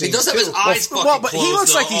other scenes. He does have his eyes fucking but closed, he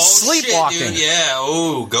looks like he's sleepwalking. Shit, dude.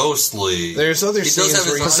 Yeah, ghostly. There's other scenes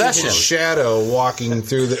where he's his shadow walking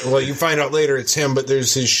through the. Well, you find out later it's him, but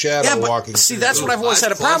there's his shadow walking. See, that's what I've always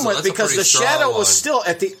had a problem with, because the shadow was still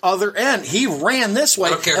at the other end. He ran this way.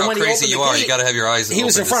 I don't care how crazy you are. You got to have your eyes. He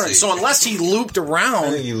was in front of it. So unless he looped around,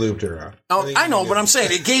 I think he looped around. I know, but I'm saying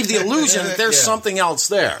it gave the illusion that there's something else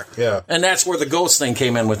there. Yeah, and that's where the ghost thing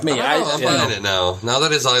came in with me. I'm buying it now. Now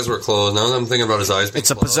that his eyes were closed, now that I'm thinking about his eyes being it's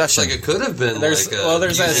a possession. Like it could have been. There's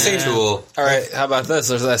that scene. Tool. All right, how about this?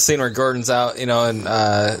 There's that scene where Gordon's out, and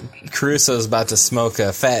Caruso's about to smoke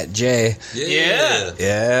a Fat J.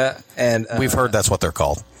 Yeah. And we've heard that's what they're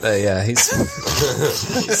called. Yeah,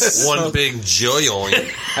 he's one big joint.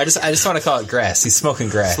 I just want to call it grass. He's smoking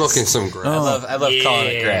grass. Smoking some grass. I love calling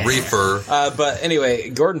it grass. Reefer. But anyway,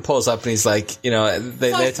 Gordon pulls up and he's like,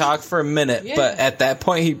 they talk for a minute, but at that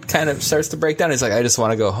point he kind of starts to break down. He's like, I just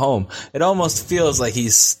want to go home. It almost feels like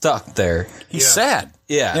he's stuck there. He's sad.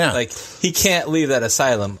 Yeah, like he can't leave that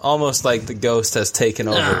asylum. Almost like the ghost has taken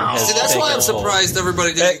over. See, that's why I'm surprised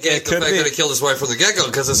everybody didn't get the fact that he killed his wife from the get-go,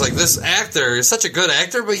 because it's like, this actor is such a good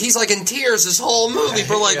actor, but he's like in tears this whole movie.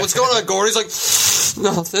 But like, what's going on, Gordon? He's like,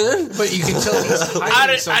 nothing. But you can tell he's I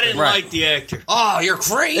didn't like the actor. Oh, you're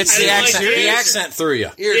crazy. It's the accent. The accent threw you.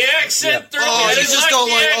 The accent threw me. Oh, you just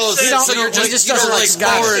don't like. Oh, so you don't like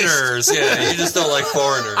foreigners. Yeah, you just don't like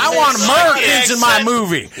foreigners. I want Americans in my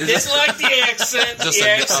movie. Didn't like the accent. The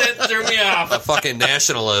accent threw me off. A fucking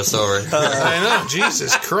nationalist over. I know,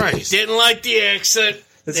 Jesus Christ. Didn't like the accent.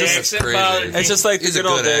 It's the just accent crazy. bothered me. It's just like the good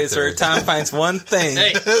old days where Tom finds one thing.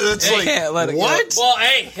 Hey, he can't let it what? go. Well,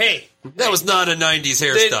 hey. That was not a 90s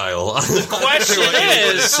hairstyle. The question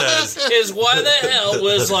is why the hell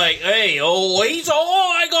was like, hey,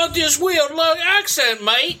 I got this weird accent,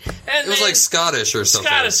 mate. And it was like Scottish or something.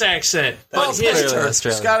 Scottish accent. That's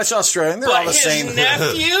Scottish, Australian, they're all the same. His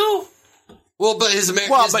nephew? Well, but his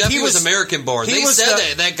nephew was American born. They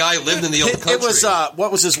said that guy lived in the old country. It was,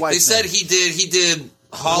 what was his wife's name? They said he did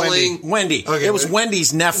hauling. Wendy. Okay, it was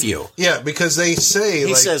Wendy's nephew. Yeah, because they say,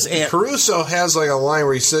 he says, Caruso has like a line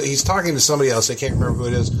where he's talking to somebody else. I can't remember who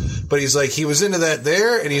it is, but he's like, he was into that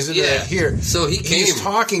there and he's into that here. So he's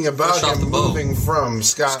talking about him moving from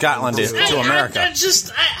Scotland to America. I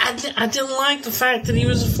didn't like the fact that he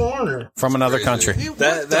was a foreigner from another country.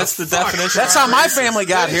 That's the definition. That's how my family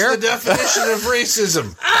got here. The definition of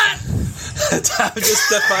racism. Tom just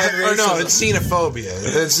defined racism. Or no, it's xenophobia.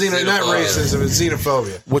 It's not racism. It's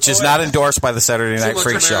xenophobia, which is not endorsed by the Saturday Night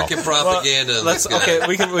Freak Show. American propaganda. Well,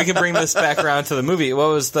 we can bring this back around to the movie.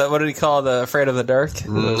 What did he call the Afraid of the Dark?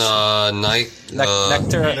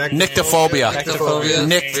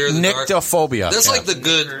 Nyctophobia. Nyctophobia. That's like the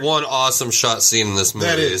good one awesome shot scene in this movie.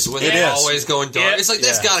 That is. When they're always going dark. It's like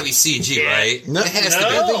that's got to be CG, right? No, it has to be.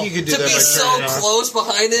 I think you could do that. To be so close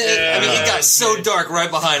behind it. I mean, he got so dark right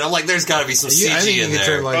behind. I'm like, there's got to be some CG in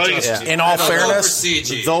there. In all fairness,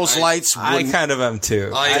 those lights. I kind of am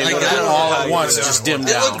too. I got it all at once, just dimmed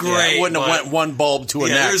down. It looked great. It wouldn't have went one bulb to a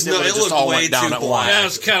next. It just all went down at once. That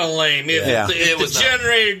was kind of lame. If the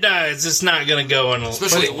generator dies, it's not going to go in.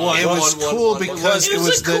 Especially it was cool because it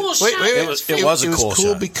was a cool shot. It was a cool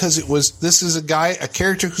shot because this is a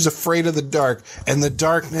character who's afraid of the dark, and the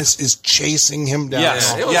darkness is chasing him down.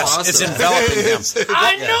 Yes, it's enveloping him.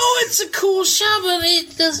 I know it's a cool shot, but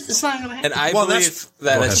it's not going to happen. And I believe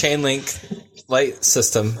that a chain link light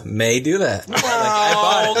system may do that. I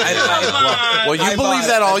bought it. You believe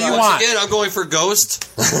that all you want. Again, I'm going for Ghost.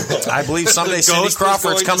 I believe someday Cindy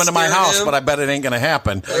Crawford's coming to my house, but I bet it ain't going to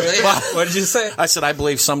happen. What did you say? I said I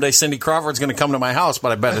believe someday Cindy Crawford's going to come to my house,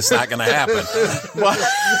 but I bet it's not going to happen.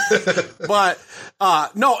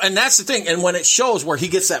 No, and that's the thing. And when it shows where he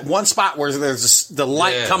gets that one spot where there's the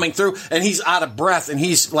light coming through, and he's out of breath, and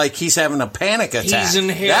he's having a panic attack.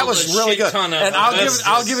 That was really good. And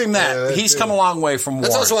I'll give him that. He's come a long way from War.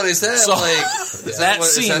 That's also what he said. That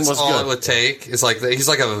scene was all good. It would take. It's like he's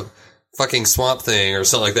like a fucking Swamp Thing or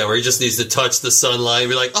something like that, where he just needs to touch the sunlight and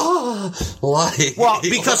be like, light. Well,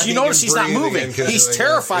 because you notice he's not moving. He's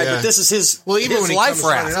terrified that this is his even his when he life comes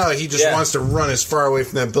raft. running out, he just wants to run as far away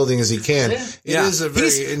from that building as he can. It is a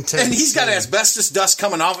very intense. And he's got asbestos dust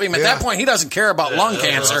coming off of him. At that point, he doesn't care about lung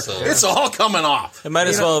cancer. Awesome. It's all coming off. It might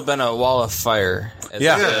as well have been a wall of fire.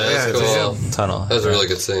 That's cool. Tunnel. That was a really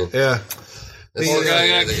good scene. Yeah. The poor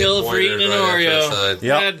guy got killed for eating an Oreo.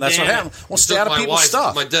 Yep, that's what happened. Well, stay out of people's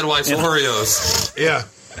stuff. My dead wife's Oreos. Yeah.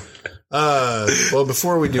 Well,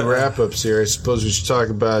 before we do wrap-ups here, I suppose we should talk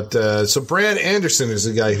about... so Brad Anderson is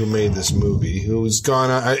the guy who made this movie, who's gone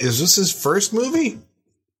on... Is this his first movie?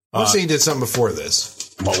 I want to say he did something before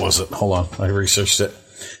this. What was it? Hold on. I researched it.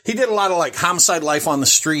 He did a lot of Homicide: Life on the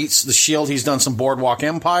Streets, The Shield. He's done some Boardwalk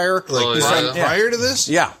Empire. Prior to this?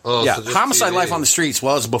 Yeah. So Homicide: TV. Life on the Streets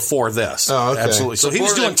was before this. Oh, okay. Absolutely. So he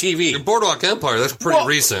was doing TV. Boardwalk Empire, that's pretty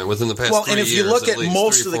recent, within the past 3 years. Well, and if you look at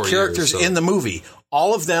most of the characters in the movie,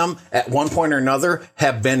 all of them, at one point or another,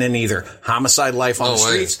 have been in either Homicide: Life on the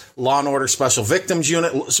Streets, Law and Order Special Victims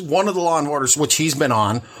Unit, one of the Law and Orders, which he's been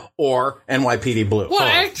on, or NYPD Blue. What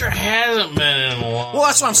actor hasn't been in a while? Well,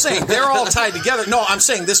 that's what I'm saying. They're all tied together. No, I'm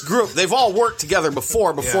saying this group, they've all worked together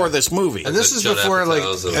before this movie. And this is before,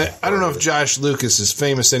 I don't know if Josh Lucas is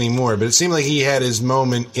famous anymore, but it seemed like he had his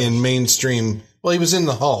moment in mainstream. Well, he was in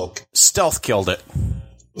The Hulk. Stealth killed it.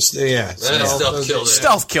 Yeah, Stealth killed it.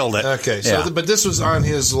 Stealth killed it. Okay, so but this was on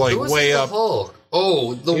his way up. Hulk?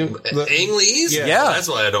 Oh, Ang Lee's? Yeah. That's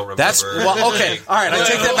why I don't remember. That's well, okay. All right, I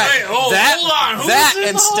take that back. Hold on. That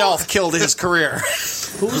and Stealth killed his career.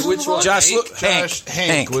 Which one?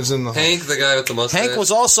 Hank was in the Hulk. Hank, the guy with the mustache. Hank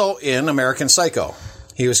was also in American Psycho.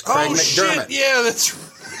 He was Craig McDermott. Shit, yeah, that's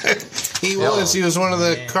right. He was. He was one of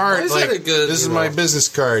the card. Why is that a good, this is my business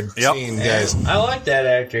card scene, guys. I like that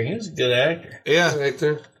actor. He was a good actor. Yeah.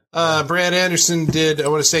 Actor. Brad Anderson did, I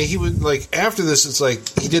want to say, he would, like, after this, it's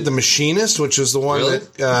like, he did The Machinist, which was the one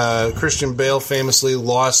that Christian Bale famously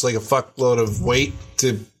lost, like, a fuckload of weight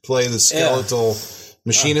to play the skeletal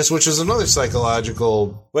machinist, which is another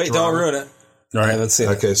psychological Wait, drama. don't ruin it. All right. I haven't seen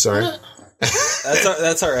it. Okay, sorry.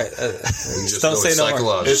 That's all right. Don't say no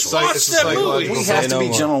more. It's psychological. We have to be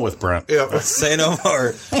gentle with Brent. Yeah. Say no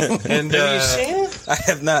more. And, Have you seen it? I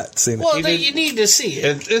have not seen it. Well, then you need to see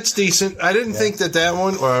it. It's decent. I didn't think that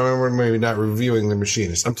one. Well, I remember maybe not reviewing The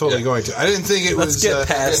Machinist. I'm totally going to. I didn't think it was get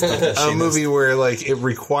past a movie where like it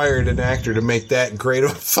required an actor to make that great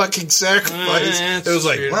of a fucking sacrifice. It was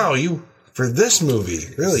like, wow, you for this movie,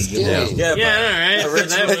 really? Yeah, all right.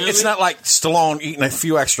 It's not like Stallone eating a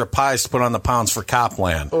few extra pies to put on the pounds for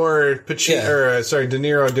Copland. Or Pacino, De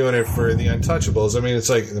Niro doing it for The Untouchables. I mean, it's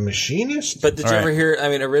like The Machinist. But did you ever hear? I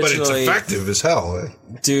mean, originally, but it's effective as hell,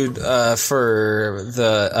 dude. For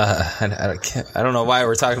the I don't know why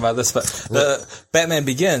we're talking about this, but the Batman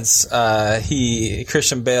Begins,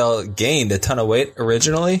 Christian Bale gained a ton of weight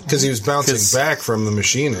originally because he was bouncing back from The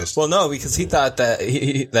Machinist. Well, no, because he thought that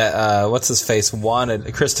what's his face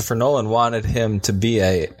Christopher Nolan wanted him to be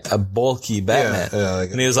a bulky Batman,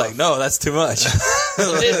 and he was like, no, that's too much.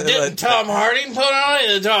 Didn't Tom Hardy put on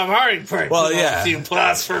it? Tom Hardy put on a few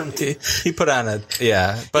pounds for him. He put on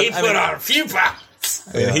but he put on a few pounds.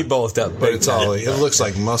 I mean, he bulked up, but it's all. It looks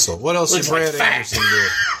like muscle. What else did Brad Anderson do?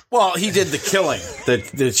 Well, he did The Killing,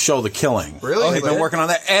 the show The Killing. Really? He's been working on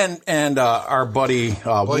that, and our buddy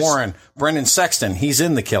Warren, Brendan Sexton, he's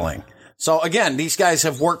in The Killing. So again, these guys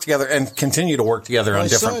have worked together and continue to work together on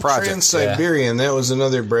different projects. Trans-Siberian, that was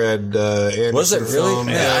another Brad Anderson was it really? film.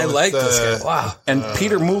 Yeah, I like this guy. Wow. And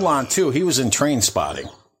Peter Mullan too. He was in Train Spotting.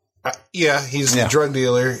 He's a drug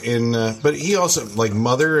dealer in, but he also like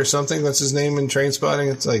Mother or something. That's his name in Train Spotting.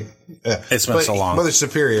 It's like it's been so long. Mother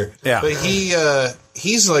Superior. Yeah, but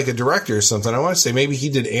he's like a director or something. I want to say maybe he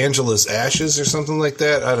did Angela's Ashes or something like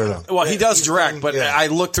that. I don't know. Well, he does direct, but I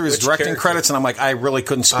looked through his directing credits and I'm like, I really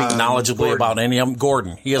couldn't speak knowledgeably about any of them.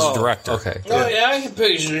 Gordon, he is a director. Okay. Oh yeah, I can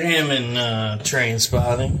picture him in Train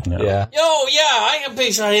Spotting. Yeah. I can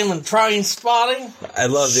picture him in Train Spotting. I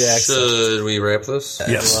love the accent. Should we wrap this?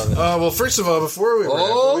 Yes. Well, first of all, before we wrap,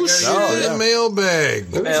 we gotta get to the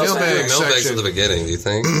mailbag. Mailbags section. at the beginning. Do you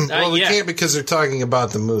think? Well, we can't because they're talking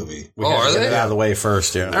about the movie. Are they? Get it out of the way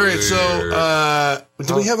first, yeah. All right, so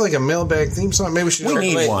do we have like a mailbag theme song? Maybe we should.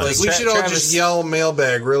 Need one. We should all just yell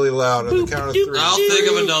mailbag really loud on the count of 3. I'll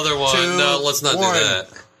think of another one. 2, No, let's not 1. do that.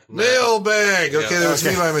 Mailbag. Okay, that was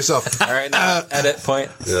me by myself. All right, now edit point.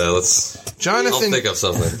 Yeah, let's. Jonathan. I'll think of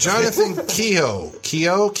something. Jonathan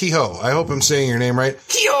Kehoe. I hope I'm saying your name right.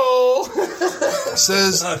 Kehoe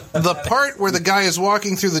says the part where the guy is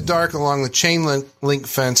walking through the dark along the chain link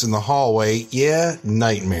fence in the hallway. Yeah,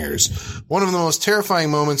 nightmares. One of the most terrifying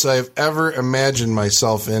moments I've ever imagined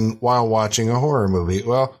myself in while watching a horror movie.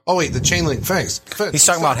 Well, the chain link fence. He's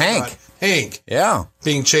talking about Hank. Hank. Yeah.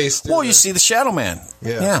 Being chased. Well, you see the Shadow Man.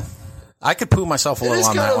 Yeah. I could poo myself a little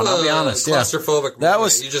on that one. I'll be honest. Claustrophobic. That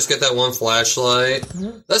was. You just get that one flashlight.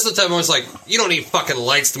 That's the type where it's like you don't need fucking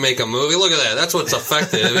lights to make a movie. Look at that. That's what's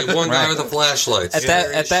effective. I mean, one guy with a flashlight.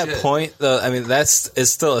 At that point, though, I mean,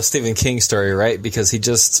 it's still a Stephen King story, right? Because he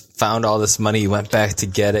just found all this money. He went back to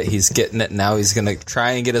get it. He's getting it now. He's going to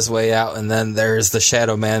try and get his way out. And then there's the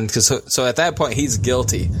Shadow Man. So at that point, he's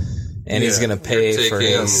guilty. And he's going to pay for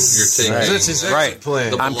his... You're taking... That's his exit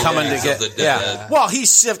plan. I'm coming to get... Yeah. Well, he's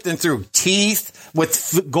sifting through teeth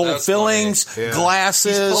with gold fillings,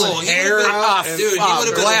 glasses, hair,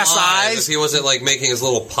 glass eyes. If he wasn't like making his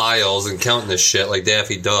little piles and counting this shit like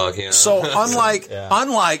Daffy Duck. You know? So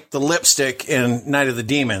unlike the lipstick in Night of the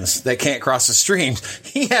Demons that can't cross the streams,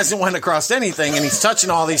 he hasn't went across anything, and he's touching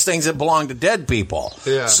all these things that belong to dead people.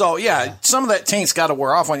 Yeah. So some of that taint's got to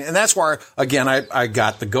wear off on you, and that's where again I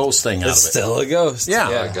got the ghost thing out of it. It's still a ghost. Yeah.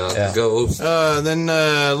 I got the ghost. Then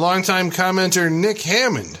longtime commenter Nick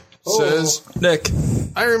Hammond says, Nick,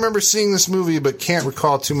 I remember seeing this movie, but can't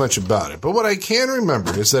recall too much about it. But what I can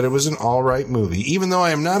remember is that it was an all right movie, even though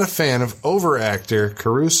I am not a fan of overactor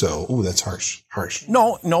Caruso. Ooh, that's harsh.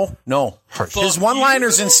 No. Harsh. His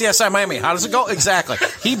one-liners in CSI Miami. How does it go? Exactly.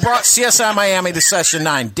 He brought CSI Miami to Session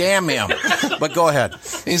 9. Damn him. But go ahead.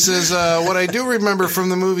 He says, what I do remember from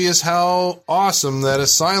the movie is how awesome that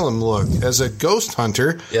asylum looked. As a ghost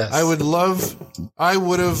hunter, yes. I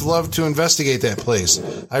would have loved to investigate that place.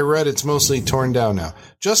 I read it's mostly torn down now.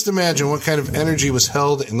 Just imagine what kind of energy was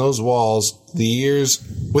held in those walls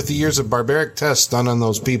with the years of barbaric tests done on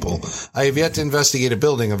those people. I have yet to investigate a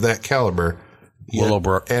building of that caliber.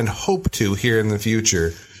 Willowbrook. And hope to here in the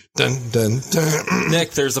future. Dun, dun, dun.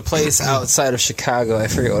 Nick, there's a place outside of Chicago. I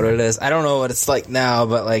forget what it is. I don't know what it's like now,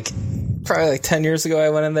 but probably 10 years ago I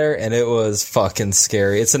went in there and it was fucking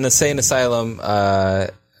scary. It's an insane asylum. I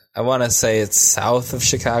want to say it's south of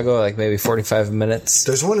Chicago, maybe 45 minutes.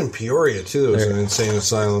 There's one in Peoria, too. It's an insane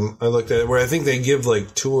asylum. I looked at it where I think they give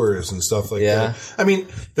tours and stuff like that. I mean,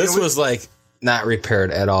 this was not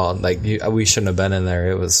repaired at all. We shouldn't have been in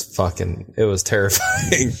there. It was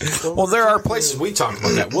terrifying. Well, there are places we talked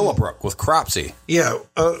about that. Willowbrook with Cropsey. Yeah.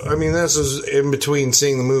 This is in between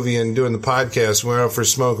seeing the movie and doing the podcast. We went out for a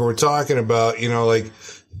smoke and we're talking about,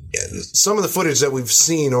 some of the footage that we've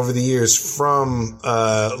seen over the years from,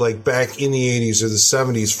 back in the 80s or the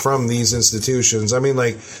 70s from these institutions. I mean,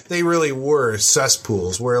 they really were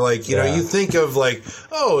cesspools where, you think of,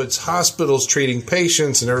 it's hospitals treating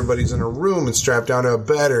patients and everybody's in a room and strapped down to a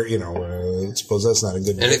bed or, I suppose that's not a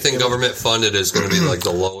good anything government funded is going to be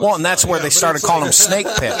the lowest. Well, and that's where they started calling them snake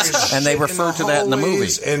pits, and they referred to that in the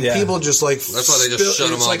movie. And people just that's why they just shut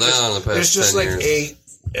them all down in the past 10 years. It's just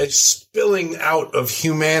a spilling out of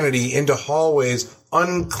humanity into hallways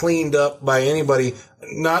uncleaned up by anybody,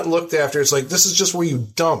 not looked after. It's this is just where you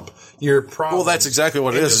dump your problems. Well, that's exactly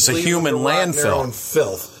what it is. It's a human landfill. Their own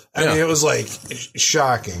filth. I mean, it was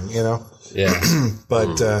shocking, Yeah.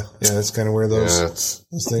 But, that's kind of where those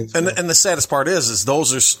things. And the saddest part is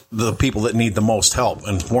those are the people that need the most help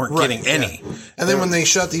and weren't getting any. And then when they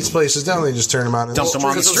shut these places down, they just turn them out and dump them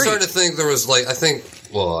on the street. I'm starting to think there was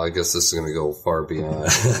I guess this is going to go far beyond. I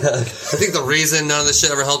think the reason none of this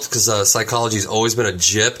shit ever helped because psychology's always been a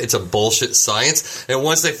jip. It's a bullshit science. And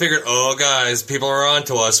once they figured, guys, people are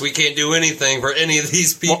onto us. We can't do anything for any of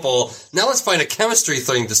these people. Now let's find a chemistry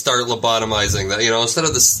thing to start lobotomizing that. Instead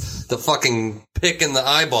of the fucking pick in the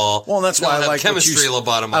eyeball. Well, that's why I like chemistry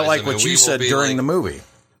lobotomizing. I like what you said during the movie.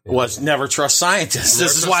 Was never trust scientists.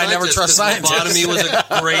 This is why I never trust scientists. Lobotomy was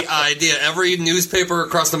a great idea. Every newspaper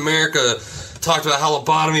across America talked about how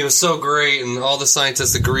lobotomy was so great, and all the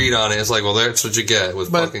scientists agreed on it. It's that's what you get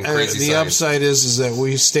with fucking crazy the science. upside is that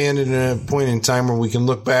we stand in a point in time where we can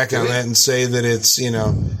look back on that and say that it's,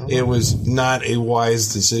 it was not a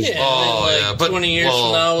wise decision. Yeah, but 20 years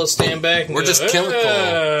from now, we'll stand back and we're just chemical.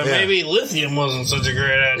 Maybe lithium wasn't such a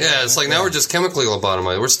great idea. Yeah, it's now we're just chemically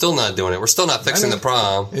lobotomized. We're still not doing it. We're still not fixing the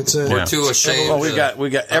problem. We're too ashamed. Well, we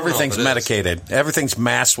got everything's medicated. Everything's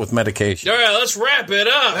masked with medication. All right, let's wrap it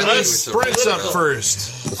up. Spritz up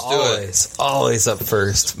first. Let's do it. Always up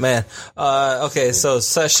first, man. Okay, so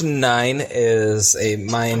session 9 is a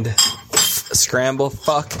mind scramble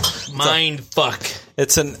fuck. Mind fuck.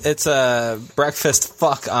 It's a breakfast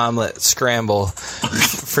fuck omelet scramble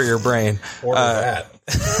for your brain. Order that.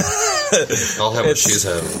 I'll have what she's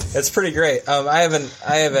having. It's pretty great. I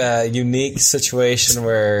have a unique situation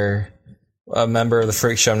where a member of the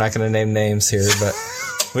Freak Show, I'm not going to name names here, but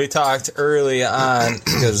we talked early on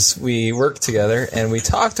because we worked together and we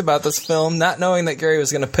talked about this film not knowing that Gary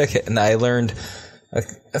was going to pick it, and I learned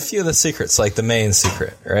a few of the secrets, like the main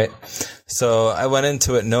secret, right? So I went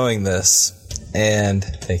into it knowing this, and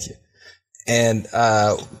thank you. And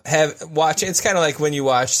it's kind of like when you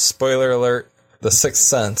watch, spoiler alert, The Sixth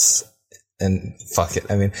Sense, and fuck it.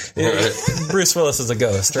 I mean, Bruce Willis is a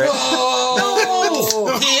ghost, right?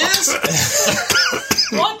 Oh, he is?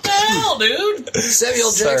 What the hell, dude?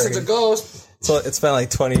 Samuel Jackson's a ghost. So it's been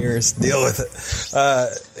 20 years. Deal with it.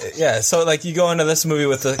 So you go into this movie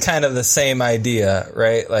with the same idea,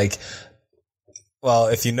 right? Well,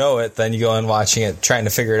 if you know it, then you go in watching it, trying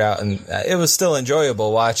to figure it out, and it was still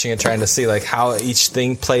enjoyable watching it, trying to see how each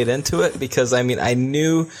thing played into it. Because I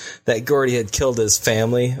knew that Gordy had killed his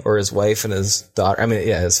family or his wife and his daughter.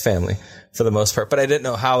 His family for the most part, but I didn't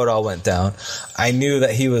know how it all went down. I knew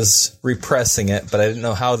that he was repressing it, but I didn't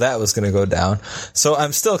know how that was going to go down. So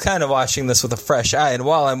I'm still kind of watching this with a fresh eye, and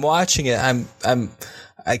while I'm watching it, I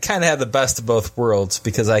kind of have the best of both worlds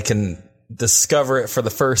because I can discover it for the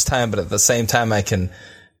first time, but at the same time I can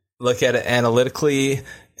look at it analytically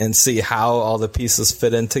and see how all the pieces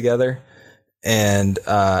fit in together. And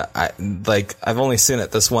I've only seen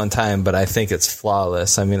it this one time, but I think it's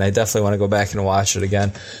flawless. I mean, I definitely want to go back and watch it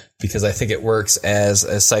again because I think it works as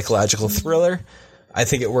a psychological thriller. I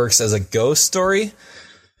think it works as a ghost story.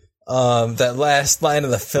 That last line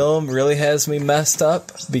of the film really has me messed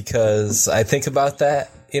up because I think about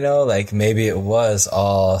that, like maybe it was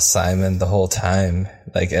all Simon the whole time.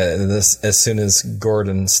 Like as soon as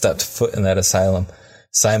Gordon stepped foot in that asylum,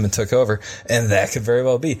 Simon took over, and that could very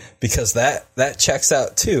well be because that checks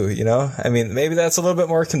out too, I mean, maybe that's a little bit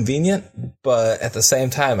more convenient, but at the same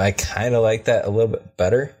time, I kind of like that a little bit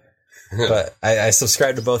better. But I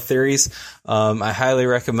subscribe to both theories. I highly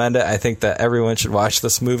recommend it. I think that everyone should watch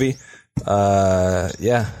this movie.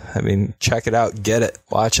 Yeah, I mean, check it out, get it,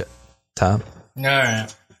 watch it. Tom? All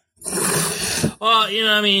right. Well,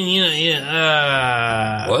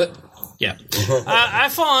 What? Yeah. I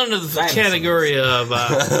fall into the category of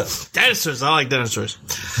dinosaurs. I like dinosaurs.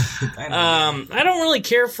 I don't really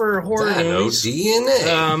care for horror movies.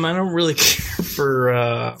 DNA. I don't really care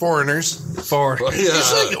for foreigners. Yeah.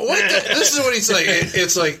 He's like, what this is what he's like.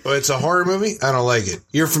 It's like, it's a horror movie? I don't like it.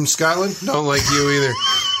 You're from Scotland? Don't like you either.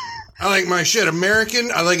 I like my shit American.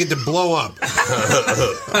 I like it to blow up.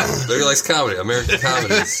 Look likes comedy, American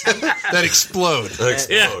comedies that explode.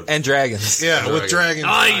 Yeah. And dragons. Yeah, with dragons.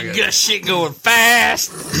 Oh, you got shit going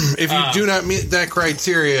fast. If you do not meet that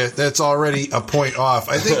criteria, that's already a point off.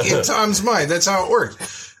 I think in Tom's mind, that's how it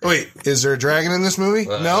works. Wait, is there a dragon in this movie?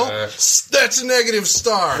 No? That's a negative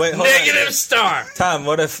star. Wait, negative star. Tom,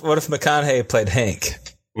 what if McConaughey played Hank?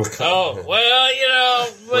 Oh, well,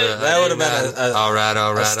 that would have been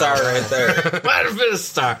a star right there. Might have been a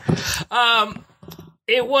star.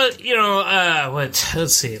 It was,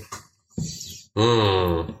 let's see.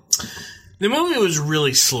 Mm. The movie was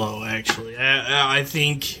really slow, actually. I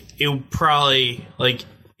think it probably,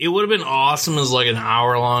 it would have been awesome as, an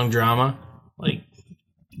hour-long drama.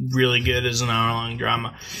 Really good as an hour-long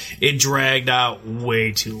drama. It dragged out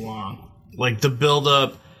way too long. The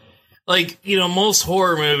build-up. Most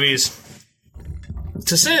horror movies,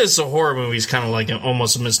 to say it's a horror movie is kind of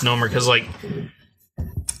almost a misnomer because,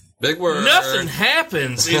 big word. Nothing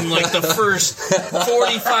happens in, the first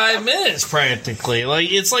 45 minutes, practically.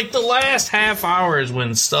 It's the last half hour is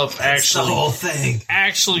when stuff actually... the whole thing.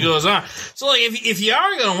 ...actually goes on. So, if you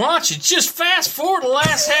are going to watch it, just fast forward the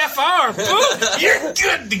last half hour. Boom! You're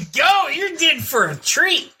good to go. You're in for a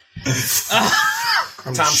treat.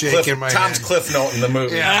 I'm shaking my Tom's head. cliff note in the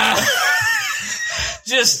movie.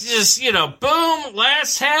 Just boom,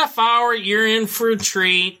 last half hour, you're in for a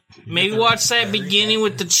treat. Maybe watch that beginning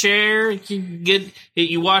with the chair.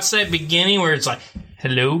 You watch that beginning where it's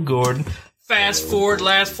hello, Gordon. Fast forward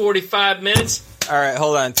last 45 minutes. All right,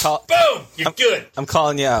 hold on. Boom, you're good. I'm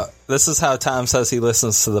calling you out. This is how Tom says he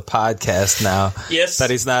listens to the podcast now. Yes. That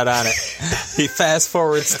he's not on it. He fast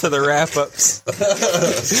forwards to the wrap-ups.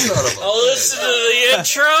 I'll listen to the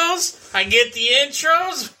intros. I get the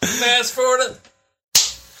intros. Fast forward.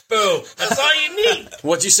 Boom. That's all you need.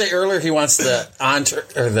 What'd you say earlier? He wants the entree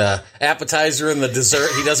or the appetizer and the dessert.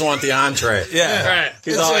 He doesn't want the entree. Yeah. Right.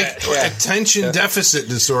 It's attention deficit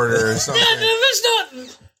disorder or something. There's no...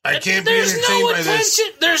 I can't be entertained by this.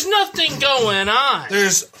 There's nothing going on.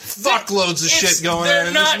 There's fuckloads of shit going on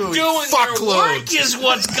in this They're not movie. doing their work is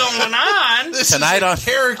what's going on. Tonight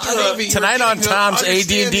on Tom's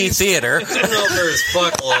AD&D Theater. There's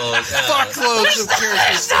fuckloads. Fuckloads of character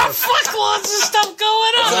There's not fuckloads of stuff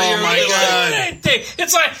going on. Oh my God.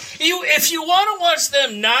 It's if you want to watch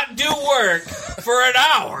them not do work for an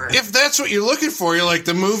hour. If that's what you're looking for, you're like,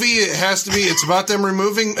 the movie, it's about them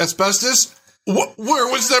removing asbestos. Where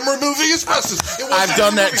was them removing asbestos? I've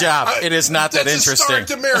done that job. It is not that interesting.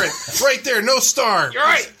 That's a star demerit. Right there, no star. You're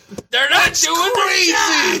right. They're not doing crazy.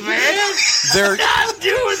 their job, man. They're not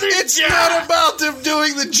doing their it's job. It's not about them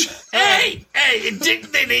doing the job. Hey, they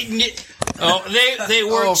didn't get... Oh, they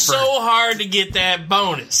worked so hard to get that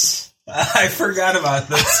bonus. I forgot about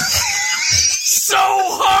this. So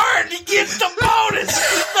hard to get the bonus.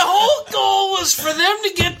 The whole goal was for them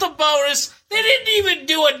to get the bonus. They didn't even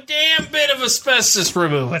do a damn bit of asbestos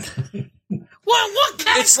removing. What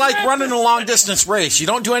kind It's like running a long distance race. You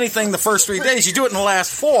don't do anything the first 3 days. You do it in the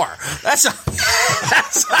last 4. That's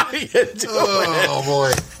how you do it. Oh,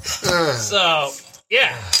 boy. So,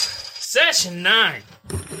 yeah. Session 9.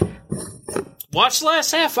 Watch the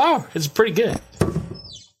last half hour. It's pretty good.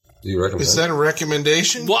 Do you recommend? Is that a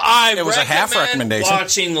recommendation? Well, it was a half recommendation.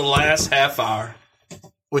 Watching the last half hour.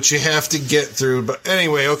 which you have to get through. But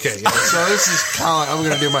anyway, okay. Yeah, so this is Colin. I'm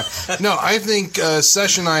going to do my. No, I think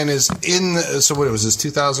Session 9 is in. So what was this?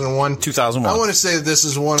 2001. 2001. I want to say that this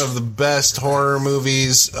is one of the best horror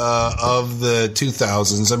movies of the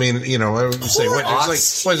 2000s. I mean, you know, I would say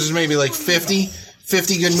there's maybe like 50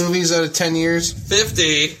 good movies out of 10 years.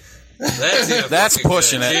 50. That's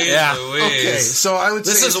pushing it. Yeah. Okay, so I would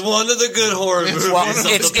say this is one of the good horror movies. Well,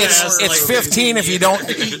 it's 15 if you don't.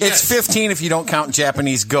 It's 15 if you don't count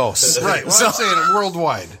Japanese ghosts. Right. Well, I'm saying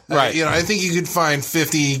worldwide. Right. You know, I think you could find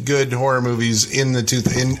 50 good horror movies in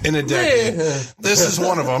the in a decade. This is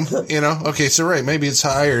one of them. You know. Okay. So right. Maybe it's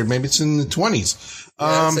higher. Maybe it's in the 20s.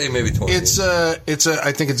 I'd say maybe 20.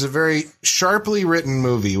 I think it's a very sharply written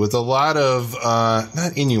movie with a lot of,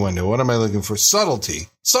 not innuendo. What am I looking for?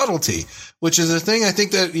 Subtlety, which is a thing I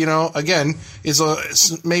think that, you know, again,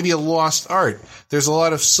 is maybe a lost art. There's a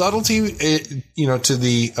lot of subtlety, you know, to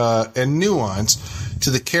the, and nuance to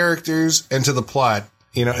the characters and to the plot.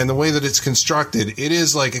 You know, and the way that it's constructed, it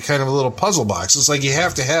is like a kind of a little puzzle box. It's like you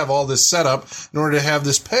have to have all this setup in order to have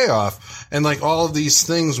this payoff. And like all of these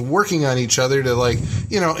things working on each other to like,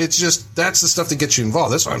 you know, it's just, that's the stuff that gets you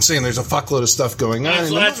involved. That's why I'm saying there's a fuckload of stuff going on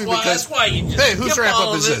in the movie. That's why you just hey, whose wrap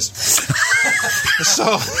up is this?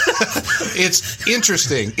 So it's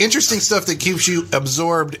interesting stuff that keeps you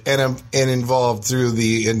absorbed and involved through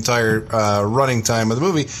the entire running time of the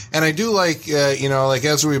movie. And I do like, you know, like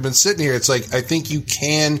as we've been sitting here, it's like I think you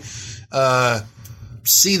can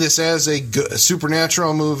see this as a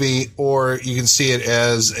supernatural movie, or you can see it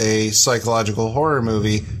as a psychological horror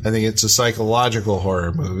movie. I think it's a psychological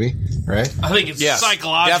horror movie, right? I think it's a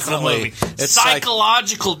psychological movie. It's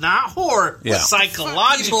psychological, not horror, but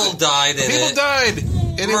psychological. People died in it.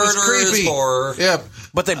 And it was creepy. Horror. Yep.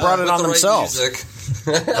 But they brought it on themselves.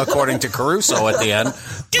 According to Caruso at the end.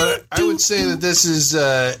 But I would say that this is,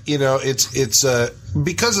 you know, it's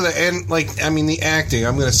because of the, and like, I mean, the acting,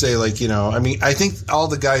 I'm going to say like, you know, I mean, I think all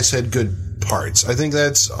the guys had good parts. I think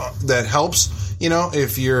that helps, you know,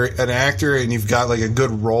 if you're an actor and you've got like a good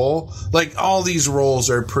role, like all these roles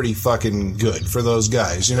are pretty fucking good for those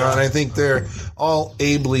guys, you know, and I think they're all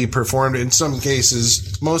ably performed in some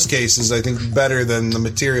cases, most cases, I think better than the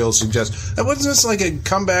material suggests. And wasn't this like a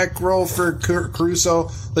comeback role for Caruso?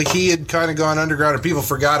 Like he had kind of gone underground and people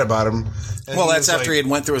forgot about him. Well, that's after he had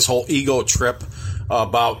went through his whole ego trip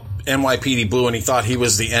about NYPD Blue, and he thought he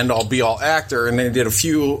was the end-all, be-all actor, and then he did a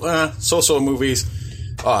few so-so movies.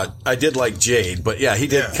 I did like Jade, but yeah, he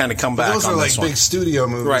did kind of come back on this one. Those are like big studio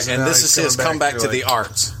movies. Right, and this is his comeback to the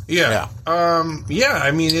arts. Yeah.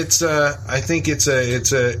 I mean, it's I think it's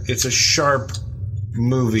a sharp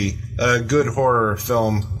movie, a good horror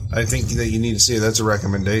film. I think that you need to see it. That's a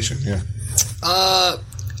recommendation. Yeah.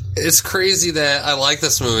 It's crazy that I like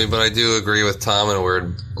this movie, but I do agree with Tom in a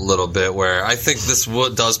weird little bit where I think this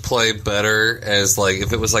does play better as like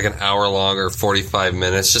if it was like an hour long or 45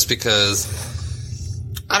 minutes, just because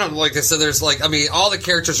I don't like I said. There's like, I mean, all the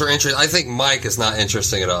characters are interesting. I think Mike is not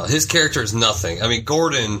interesting at all. His character is nothing. I mean,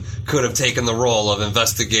 Gordon could have taken the role of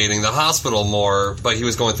investigating the hospital more, but he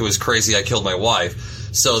was going through his crazy "I killed my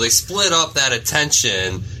wife." So they split up that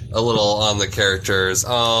attention a little on the characters.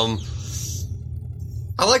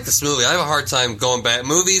 I like this movie. I have a hard time going back.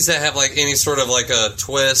 Movies that have like any sort of like a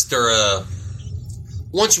twist or a...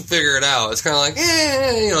 Once you figure it out, it's kind of like,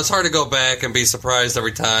 you know, it's hard to go back and be surprised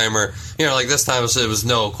every time. Or, you know, like this time it was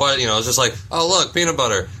no, quite, you know, it's just like, oh, look, peanut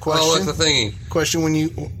butter. Question, oh, look, the thingy. Question, when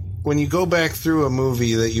you go back through a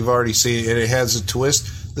movie that you've already seen and it has a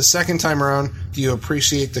twist, the second time around, do you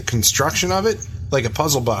appreciate the construction of it? Like a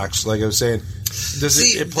puzzle box, like I was saying. Does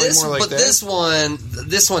it play more like that? But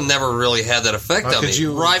this one never really had that effect on me.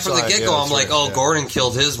 Right from the get-go, I'm like, Gordon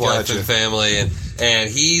killed his wife and family, and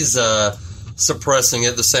he's suppressing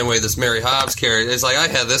it the same way this Mary Hobbs character. It's like, I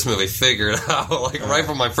had this movie figured out, like, right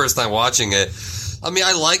from my first time watching it. I mean,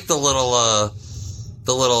 I like the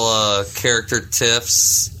little character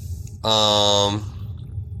tiffs. I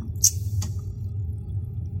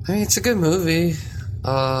mean, it's a good movie.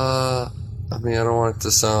 I mean, I don't want it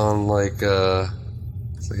to sound like,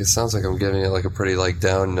 it sounds like I'm giving it like a pretty like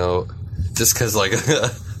down note, just because like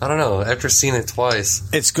I don't know. After seeing it twice,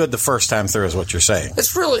 it's good the first time through, is what you're saying.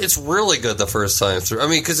 It's really good the first time through. I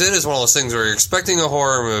mean, because it is one of those things where you're expecting a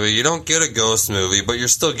horror movie, you don't get a ghost movie, but you're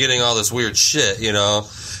still getting all this weird shit, you know.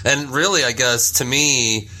 And really, I guess to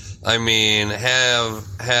me, I mean, have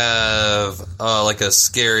like a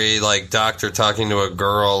scary like doctor talking to a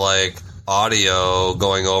girl like audio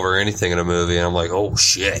going over anything in a movie, and I'm like, oh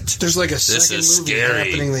shit. There's like a this second is movie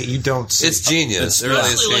scary. happening that you don't see. It's genius. It really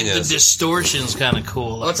is Especially, genius. like, the distortion's kind of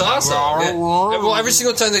cool. Well, it's awesome. Well, every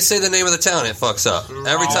single time they say the name of the town, it fucks up.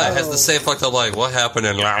 Every time it has the same fucked up, like, what happened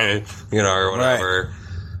in, or whatever.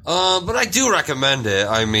 But I do recommend it.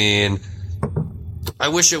 I mean, I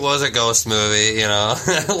wish it was a ghost movie,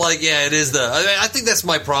 like, yeah, it is I think that's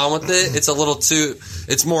my problem with it. It's a little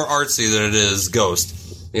it's more artsy than it is ghost,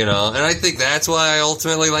 and I think that's why I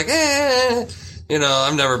ultimately, like,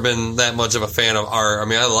 I've never been that much of a fan of art. I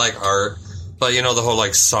mean, I like art, but, the whole,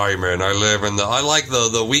 like, Simon, I like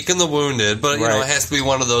the weak and the wounded, but, it has to be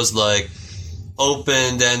one of those, like,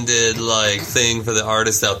 open-ended, like, thing for the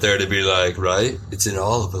artist out there to be like, right? It's in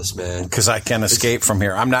all of us, man. Because I can escape from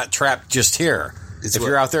here. I'm not trapped just here. If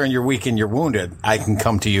you're out there and you're weak and you're wounded, I can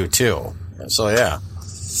come to you, too. So, yeah.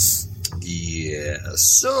 Yeah,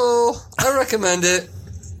 so I recommend it.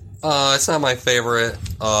 It's not my favorite,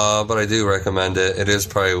 but I do recommend it. It is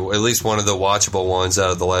probably at least one of the watchable ones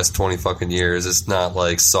out of the last 20 fucking years. It's not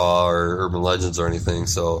like Saw or Urban Legends or anything,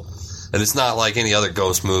 so... And it's not like any other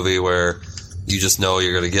ghost movie where you just know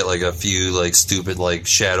you're going to get, like, a few, like, stupid, like,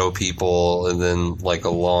 shadow people and then, like, a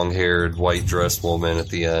long-haired, white-dressed woman at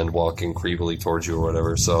the end walking creepily towards you or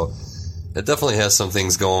whatever, so... It definitely has some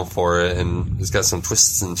things going for it, and it's got some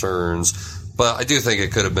twists and turns. But I do think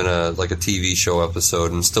it could have been a TV show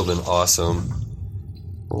episode and still been awesome.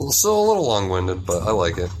 Still a little long-winded, but I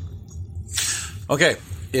like it. Okay,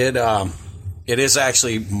 it is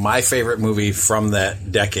actually my favorite movie from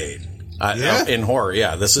that decade. In horror,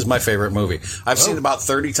 yeah. This is my favorite movie. I've seen it about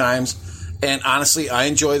 30 times, and honestly, I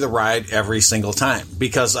enjoy the ride every single time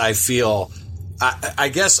because I feel... I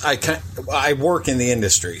guess I work in the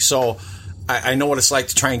industry, so I know what it's like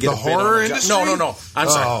to try and get the horror industry. No. I'm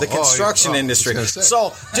sorry, the construction industry.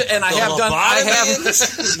 So, and I have done.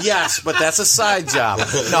 Yes, but that's a side job.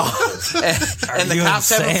 No, and the cops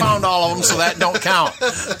haven't found all of them, so that don't count.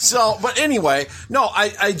 So, but anyway, no,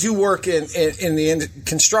 I do work in the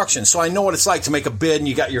construction, so I know what it's like to make a bid, and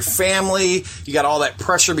you got your family, you got all that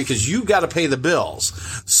pressure because you got to pay the bills.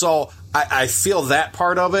 So I feel that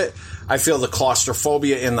part of it. I feel the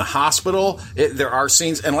claustrophobia in the hospital. There are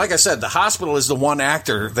scenes, and like I said, the hospital is the one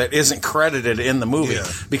actor that isn't credited in the movie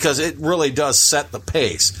because it really does set the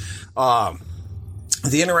pace.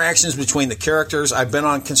 The interactions between the characters, I've been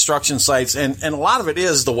on construction sites, and a lot of it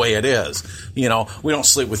is the way it is. We don't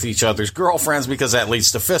sleep with each other's girlfriends because that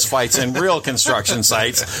leads to fistfights in real construction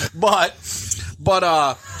sites. But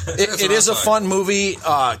it is a fun movie.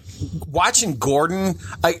 Watching Gordon,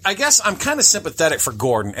 I guess I'm kind of sympathetic for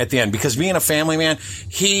Gordon at the end because being a family man,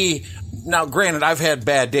 now granted, I've had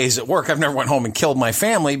bad days at work. I've never went home and killed my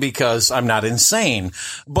family because I'm not insane.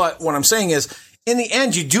 But what I'm saying is, in the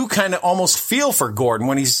end, you do kind of almost feel for Gordon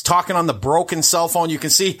when he's talking on the broken cell phone. You can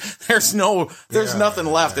see there's nothing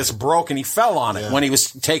left. It's broken. He fell on it when he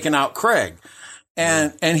was taking out Craig.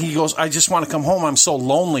 And he goes, I just want to come home. I'm so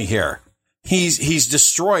lonely here. He's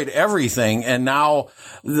destroyed everything, and now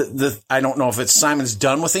I don't know if it's Simon's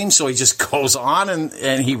done with him, so he just goes on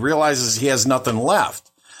and he realizes he has nothing left.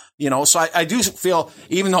 So I do feel,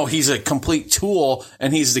 even though he's a complete tool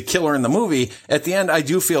and he's the killer in the movie, at the end I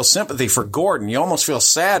do feel sympathy for Gordon. You almost feel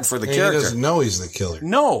sad for the character. He doesn't know he's the killer.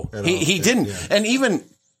 No, he didn't. Yeah. And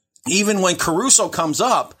even when Caruso comes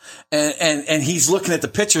up and he's looking at the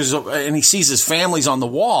pictures and he sees his family's on the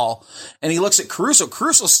wall and he looks at Caruso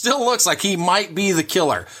still looks like he might be the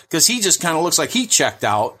killer because he just kind of looks like he checked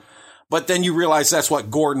out. But then you realize that's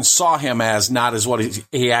what Gordon saw him as, not as what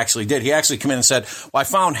he actually did. He actually came in and said, well, I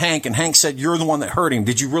found Hank, and Hank said, you're the one that hurt him.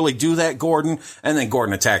 Did you really do that, Gordon? And then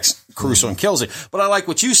Gordon attacks Caruso and kills him. But I like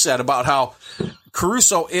what you said about how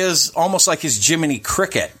Caruso is almost like his Jiminy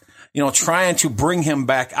Cricket, trying to bring him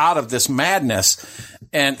back out of this madness.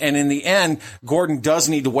 And in the end, Gordon does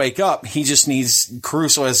need to wake up. He just needs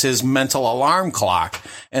Caruso as his mental alarm clock.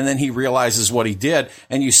 And then he realizes what he did.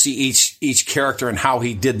 And you see each character and how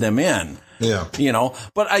he did them in. Yeah.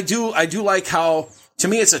 But I do like how, to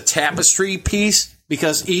me, it's a tapestry piece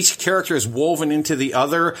because each character is woven into the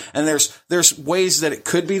other. And there's ways that it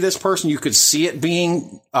could be this person. You could see it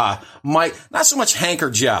being, Mike, not so much Hank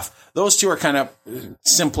or Jeff. Those two are kind of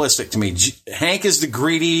simplistic to me. Hank is the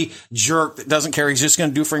greedy jerk that doesn't care. He's just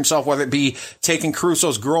going to do for himself, whether it be taking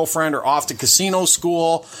Caruso's girlfriend or off to casino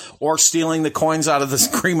school or stealing the coins out of this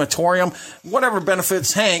crematorium. Whatever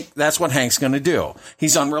benefits Hank, that's what Hank's going to do.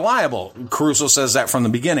 He's unreliable. Caruso says that from the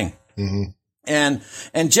beginning. Mm-hmm.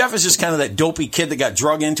 And Jeff is just kind of that dopey kid that got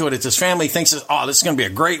drug into it. It's his family thinks, this is going to be a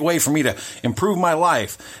great way for me to improve my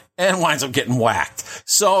life. And winds up getting whacked.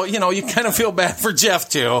 So, you kind of feel bad for Jeff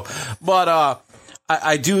too. But,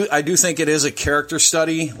 I do think it is a character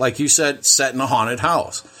study, like you said, set in a haunted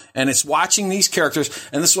house. And it's watching these characters,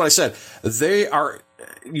 and this is what I said.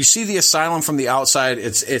 You see the asylum from the outside,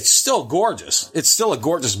 it's still gorgeous. It's still a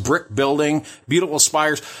gorgeous brick building, beautiful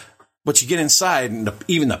spires. But you get inside, and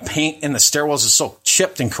even the paint in the stairwells is so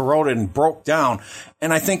chipped and corroded and broke down.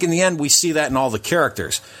 And I think in the end, we see that in all the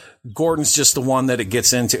characters. Gordon's just the one that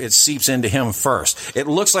it seeps into him first. It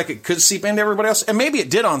looks like it could seep into everybody else, and maybe it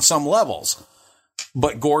did on some levels.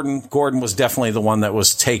 But Gordon was definitely the one that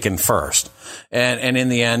was taken first. And in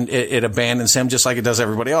the end, it abandons him just like it does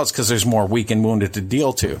everybody else because there's more weak and wounded to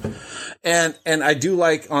deal to. And I do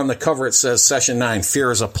like on the cover it says Session 9,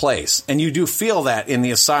 Fear is a Place. And you do feel that in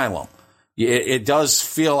the asylum. It does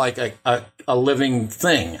feel like a living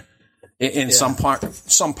thing in some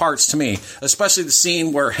parts to me, especially the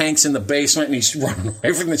scene where Hank's in the basement and he's running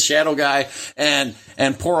away from the shadow guy and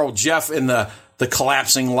poor old Jeff in the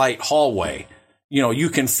collapsing light hallway. You know, you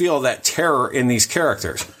can feel that terror in these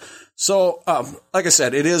characters. So, like I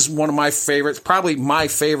said, it is one of my favorites, probably my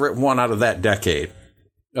favorite one out of that decade.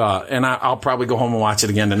 And I'll probably go home and watch it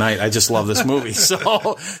again tonight. I just love this movie.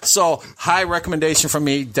 So high recommendation from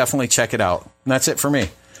me. Definitely check it out. And that's it for me.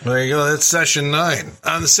 There you go. That's Session 9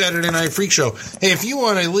 on the Saturday Night Freak Show. Hey, if you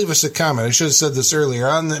want to leave us a comment, I should have said this earlier,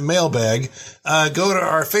 on the mailbag, go to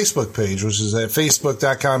our Facebook page, which is at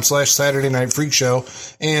facebook.com/Saturday Night Freak Show,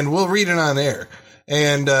 and we'll read it on air.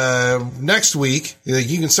 And next week,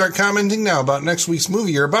 you can start commenting now about next week's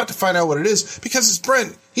movie. You're about to find out what it is because it's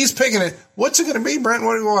Brent. He's picking it. What's it going to be, Brent?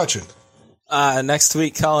 What are we watching? Next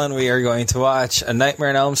week, Colin, we are going to watch A Nightmare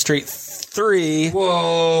on Elm Street 3.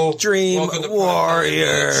 Whoa. Dream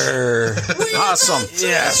Warrior. Awesome.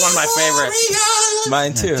 Yes. It's one of my favorites.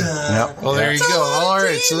 Mine too. Yep. Well, there you go. All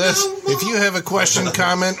right. So if you have a question,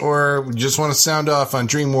 comment, or just want to sound off on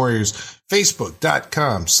Dream Warriors,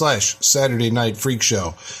 Facebook.com/Saturday Night Freak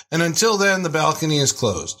Show. And until then, the balcony is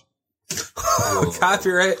closed.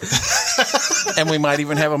 Copyright. And we might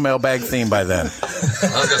even have a mailbag theme by then. I was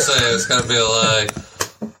going to say, it's going to be like,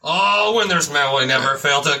 oh, when there's mail, we never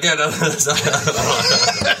fail to get it.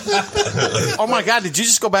 Oh my God, did you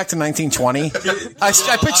just go back to 1920? I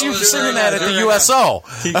put you singing that at the USO.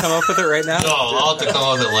 Can you come up with it right now? No, I'll have to come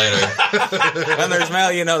up with it later. When there's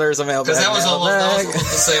mail, you know there's a mailbag. Because that was almost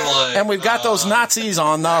the same line. And we've got those Nazis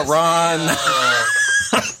on the run.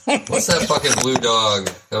 What's that fucking blue dog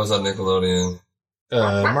that was on Nickelodeon?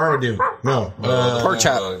 Marmaduke. No. Pork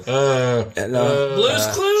Chop. Blue's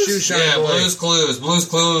Clues? Shoeshine Yeah, Boy. Blue's Clues. Blue's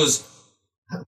Clues.